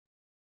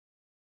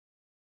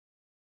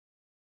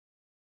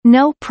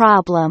 No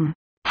problem.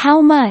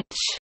 How much?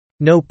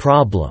 No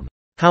problem.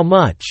 How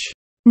much?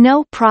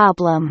 No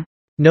problem.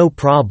 No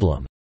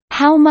problem.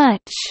 How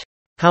much?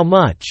 How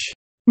much?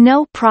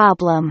 No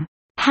problem.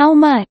 How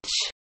much?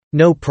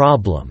 No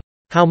problem.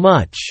 How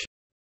much?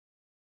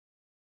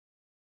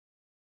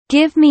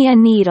 Give me a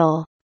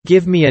needle.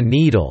 Give me a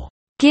needle.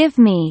 Give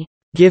me.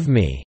 Give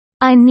me.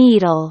 A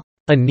needle.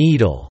 A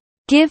needle.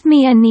 Give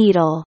me a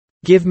needle.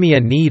 Give me a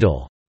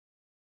needle.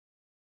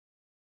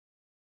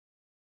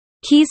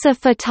 He's a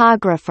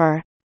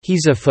photographer.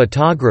 He's a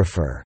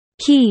photographer.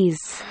 He's.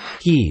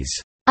 He's.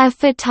 A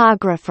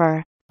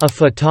photographer. A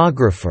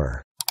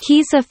photographer.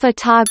 He's a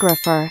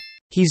photographer.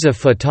 He's a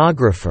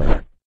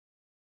photographer.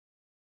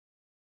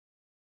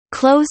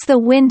 Close the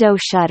window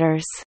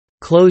shutters.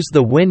 Close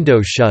the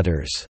window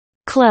shutters.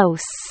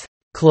 Close.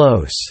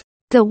 Close.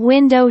 The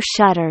window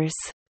shutters.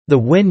 The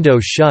window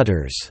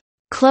shutters.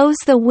 Close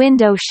the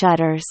window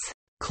shutters.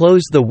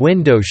 Close the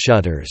window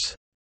shutters.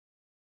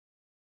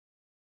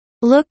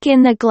 Look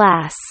in the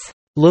glass.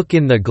 Look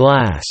in the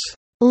glass.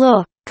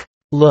 Look.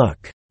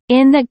 Look.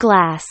 In the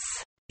glass.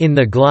 In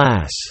the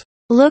glass.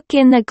 Look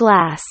in the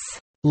glass.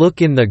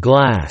 Look in the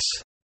glass.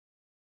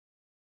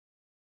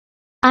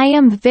 I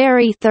am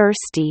very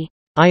thirsty.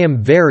 I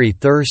am very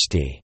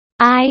thirsty.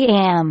 I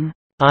am.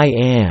 I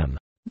am.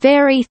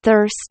 Very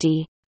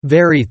thirsty.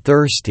 Very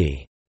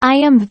thirsty. I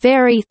am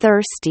very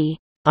thirsty.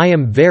 I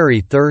am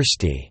very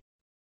thirsty.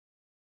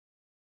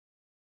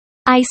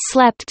 I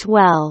slept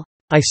well.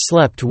 I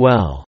slept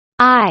well.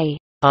 I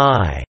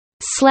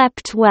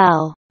slept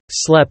well.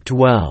 Slept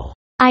well.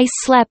 I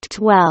slept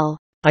well.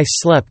 I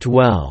slept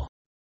well.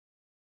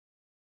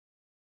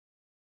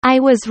 I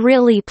was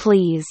really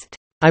pleased.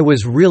 I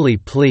was really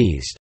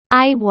pleased.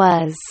 I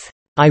was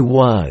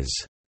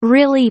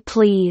really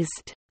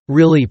pleased.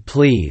 Really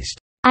pleased.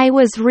 I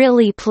was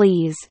really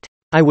pleased.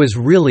 I was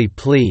really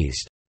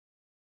pleased.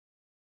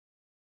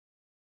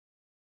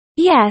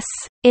 Yes,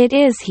 it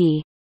is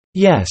he.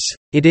 Yes,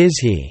 it is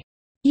he.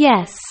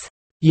 Yes.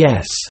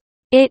 Yes,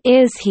 It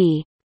is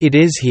he. it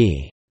is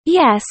he.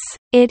 Yes,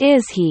 it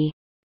is he.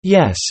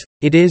 Yes,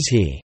 it is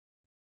he.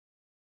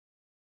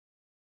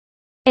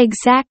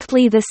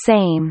 Exactly the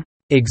same.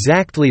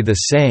 Exactly the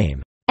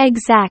same.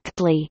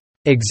 Exactly.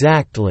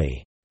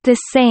 Exactly. The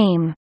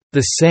same.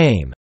 The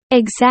same.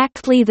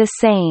 Exactly the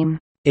same.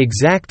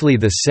 Exactly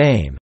the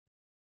same.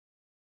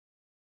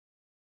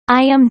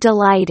 I am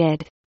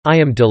delighted. I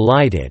am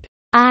delighted.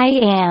 I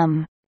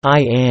am.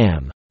 I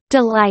am.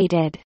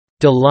 Delighted.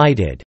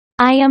 Delighted.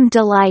 I am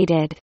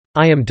delighted.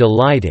 I am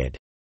delighted.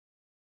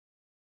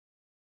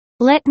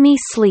 Let me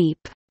sleep.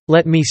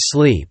 Let me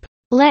sleep.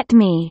 Let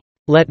me.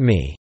 Let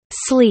me.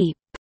 Sleep.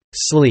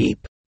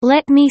 Sleep.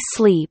 Let me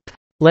sleep.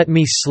 Let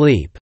me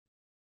sleep.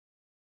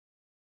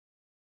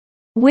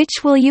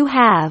 Which will you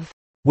have?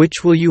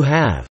 Which will you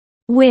have?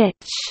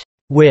 Which.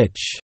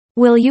 Which.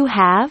 Will you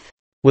have?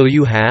 Will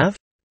you have?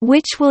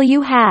 Which will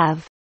you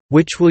have?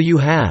 Which will you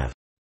have?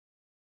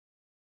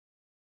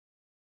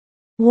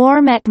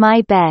 Warm at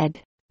my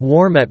bed.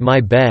 Warm at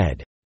my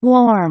bed.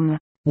 Warm.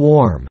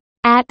 Warm.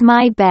 At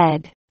my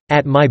bed.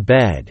 At my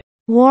bed.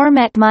 Warm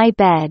at my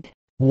bed.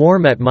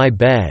 Warm at my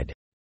bed.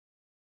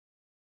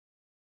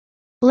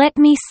 Let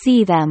me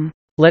see them.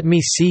 Let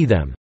me see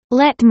them.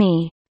 Let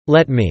me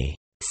Let me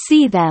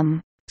see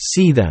them.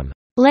 see them.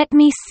 Let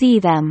me see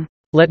them.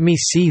 Let me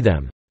see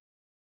them.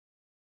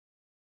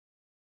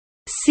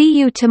 See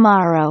you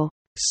tomorrow.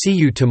 See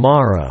you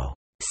tomorrow.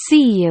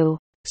 See you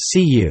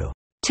See you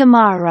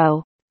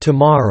tomorrow.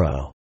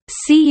 tomorrow.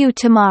 See you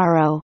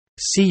tomorrow.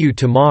 See you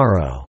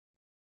tomorrow.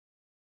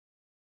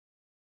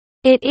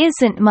 It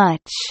isn't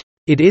much.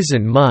 It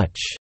isn't much.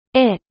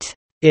 It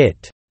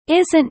It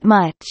isn't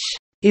much.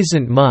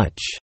 isn't much.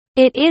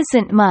 It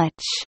isn't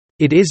much.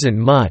 It isn't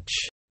much.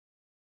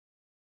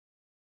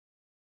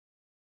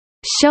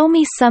 Show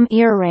me some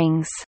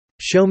earrings.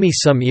 Show me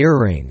some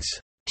earrings.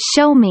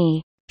 Show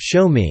me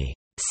Show me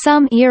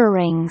some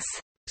earrings.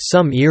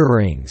 some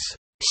earrings.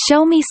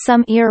 Show me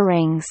some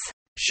earrings.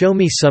 Show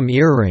me some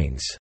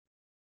earrings.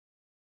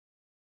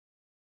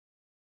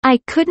 I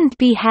couldn't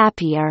be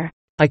happier.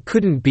 I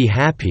couldn't be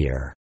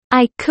happier.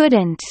 I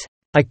couldn't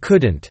I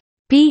couldn't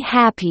be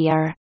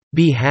happier.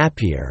 be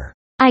happier.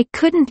 I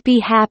couldn't be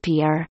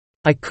happier.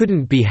 I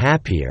couldn't be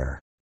happier.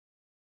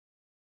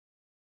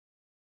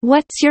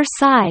 What's your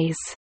size?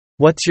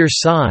 What's your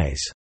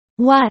size?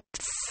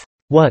 What's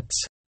What's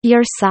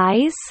your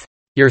size?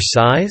 your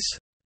size?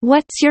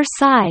 What's your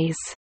size?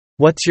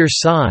 What's your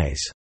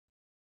size?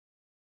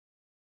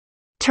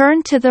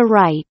 Turn to the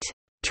right.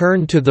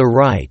 Turn to the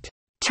right.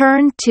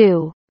 Turn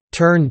to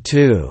Turn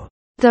to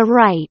the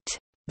right.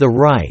 the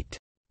right.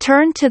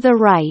 Turn to the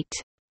right.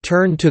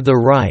 Turn to the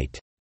right.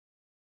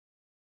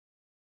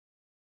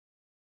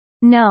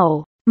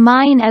 No,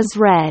 mine is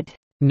red.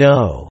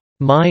 No,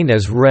 mine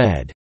is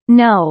red.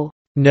 No,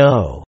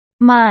 No,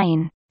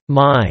 mine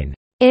mine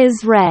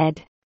is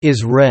red.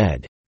 is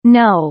red.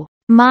 No,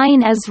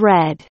 mine is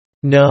red.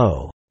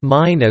 No,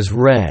 mine is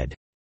red.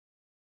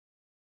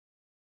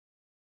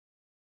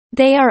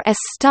 They are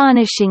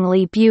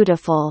astonishingly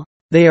beautiful.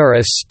 They are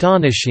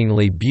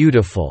astonishingly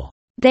beautiful.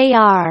 They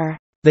are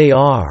They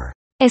are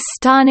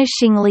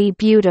astonishingly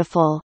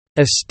beautiful.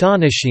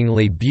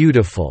 astonishingly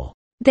beautiful.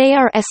 They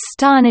are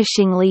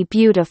astonishingly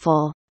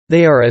beautiful.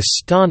 They are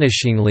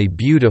astonishingly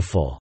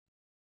beautiful.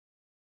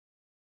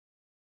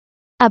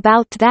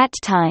 About that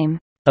time.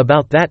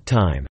 About that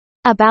time.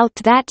 About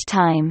that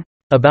time.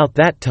 About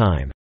that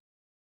time.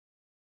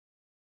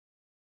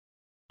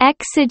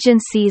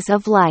 Exigencies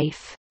of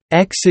life.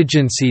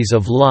 Exigencies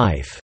of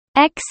life.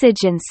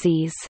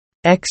 Exigencies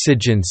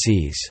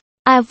Exigencies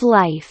of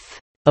life.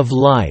 of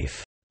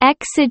life.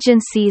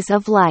 Exigencies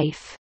of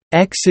life.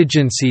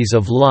 Exigencies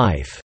of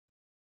life.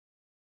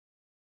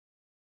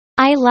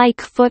 I like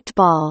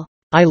football.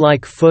 I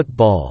like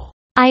football.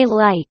 I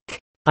like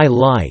I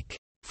like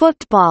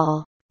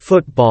football.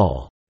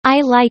 football.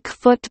 I like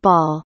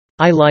football.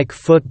 I like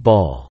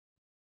football.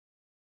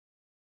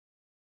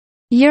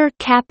 You're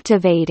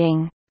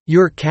captivating.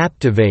 You're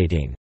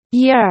captivating.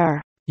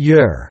 You're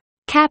You're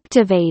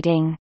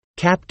captivating.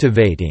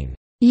 captivating.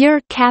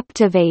 You're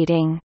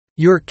captivating.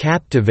 You're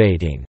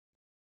captivating.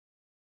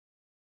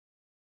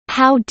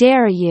 How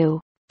dare you?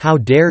 How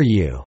dare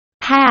you?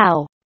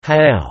 How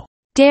How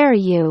dare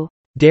you?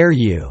 dare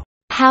you?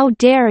 How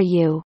dare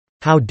you?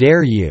 How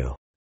dare you?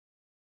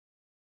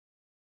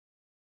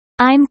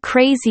 I'm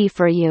crazy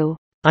for you.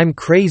 I'm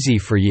crazy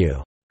for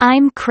you.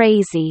 I'm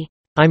crazy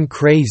I'm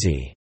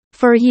crazy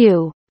for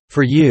you.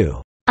 for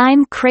you.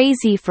 I'm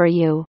crazy for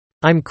you.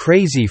 I'm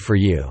crazy for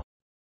you.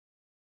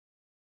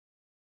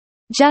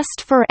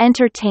 Just for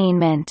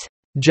entertainment.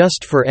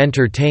 Just for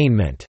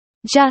entertainment.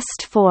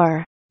 Just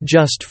for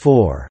Just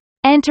for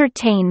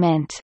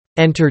entertainment.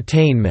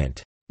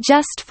 entertainment.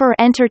 Just for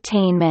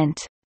entertainment.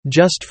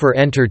 Just for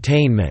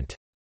entertainment.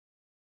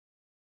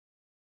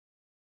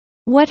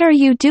 What are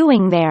you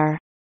doing there?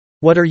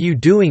 What are you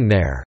doing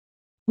there?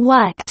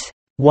 What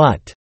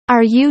What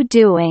are you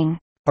doing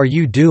are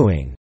you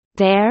doing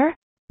there?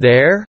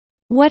 there?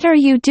 What are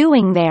you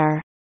doing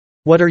there?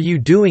 What are you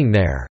doing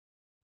there?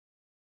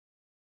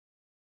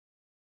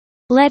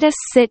 Let us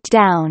sit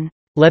down.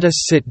 Let us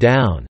sit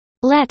down.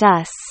 Let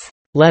us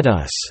Let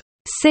us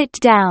sit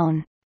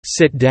down.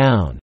 sit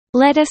down.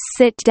 Let us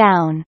sit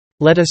down.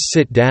 Let us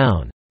sit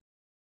down.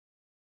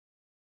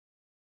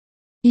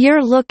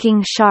 You're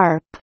looking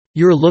sharp.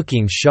 You're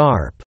looking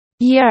sharp.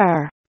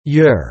 You're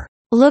You're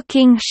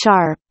looking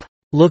sharp.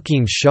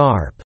 looking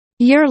sharp.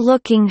 You're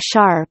looking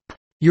sharp.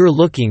 You're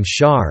looking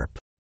sharp.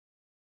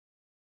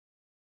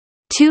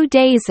 2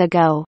 days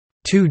ago.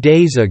 2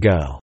 days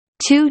ago.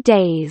 2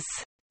 days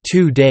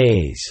 2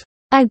 days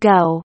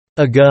ago.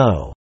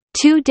 ago.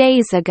 2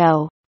 days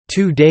ago.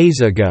 2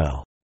 days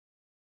ago.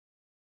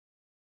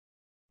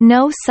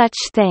 No such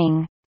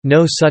thing.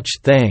 No such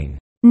thing.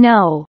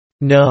 No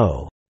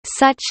No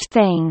such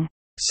thing.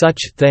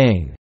 such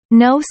thing.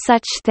 No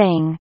such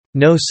thing.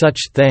 No such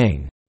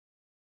thing.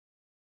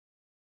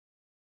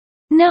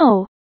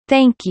 No,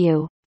 thank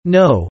you.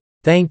 No,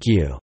 thank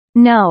you.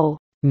 No,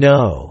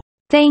 No,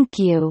 thank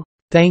you.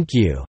 thank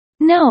you.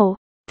 No,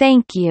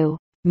 thank you.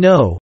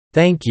 No,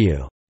 thank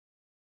you.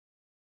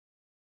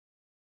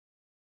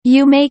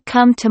 You may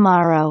come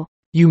tomorrow.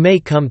 You may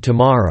come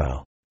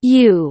tomorrow.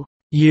 You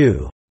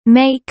You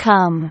May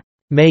come.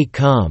 May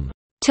come.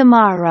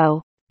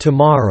 Tomorrow.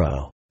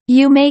 Tomorrow.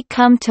 You may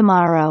come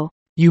tomorrow.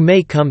 You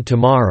may come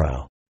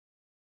tomorrow.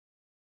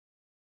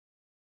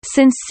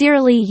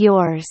 Sincerely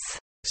yours.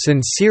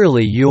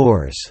 Sincerely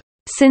yours.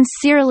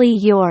 Sincerely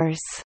yours.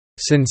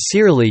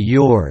 Sincerely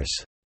yours.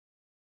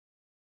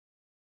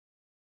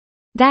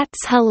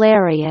 That's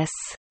hilarious.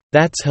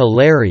 That's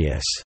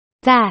hilarious.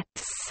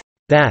 That's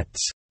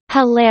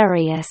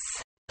hilarious.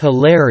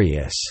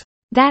 hilarious.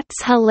 That's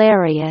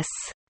hilarious.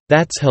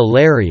 That's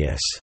hilarious.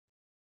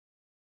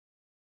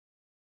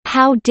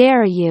 How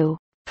dare you?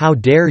 How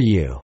dare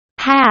you?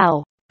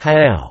 How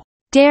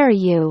dare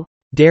you?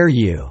 Dare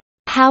you?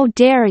 How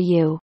dare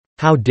you?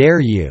 How dare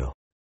you?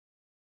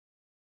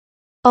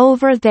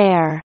 Over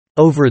there.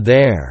 Over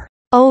there.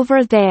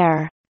 Over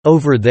there.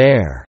 Over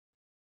there.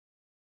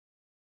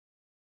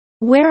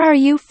 Where are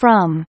you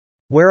from?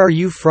 Where are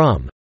you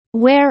from?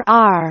 Where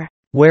are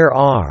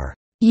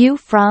you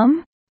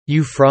from?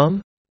 You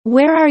from?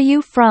 Where are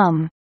you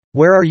from?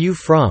 Where are you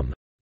from?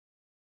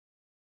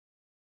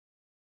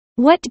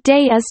 What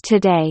day is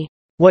today?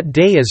 What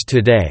day is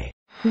today?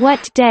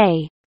 What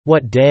day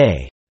What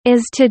day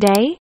is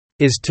today?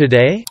 is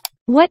today?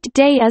 What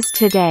day is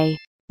today?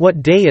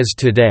 What day is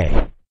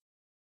today?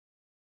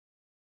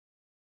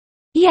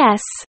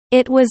 Yes,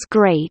 it was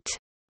great.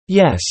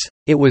 Yes,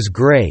 it was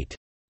great.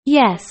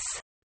 Yes,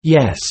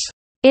 Yes,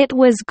 it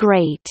was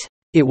great.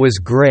 it was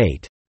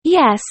great.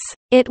 Yes,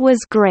 it was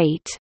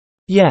great.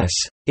 Yes,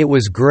 it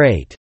was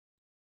great.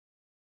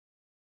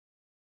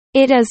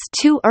 It is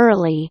too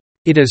early.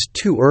 It is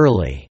too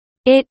early.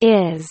 It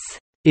is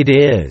It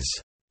is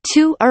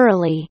too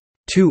early.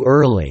 too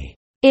early.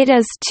 It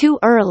is too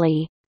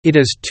early. It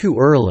is too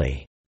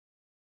early.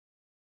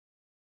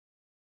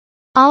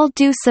 I'll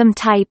do some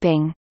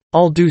typing.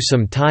 I'll do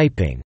some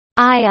typing.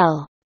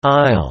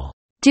 I'll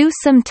do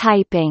some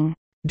typing.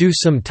 do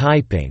some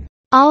typing.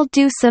 I'll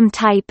do some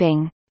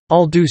typing.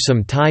 I'll do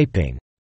some typing.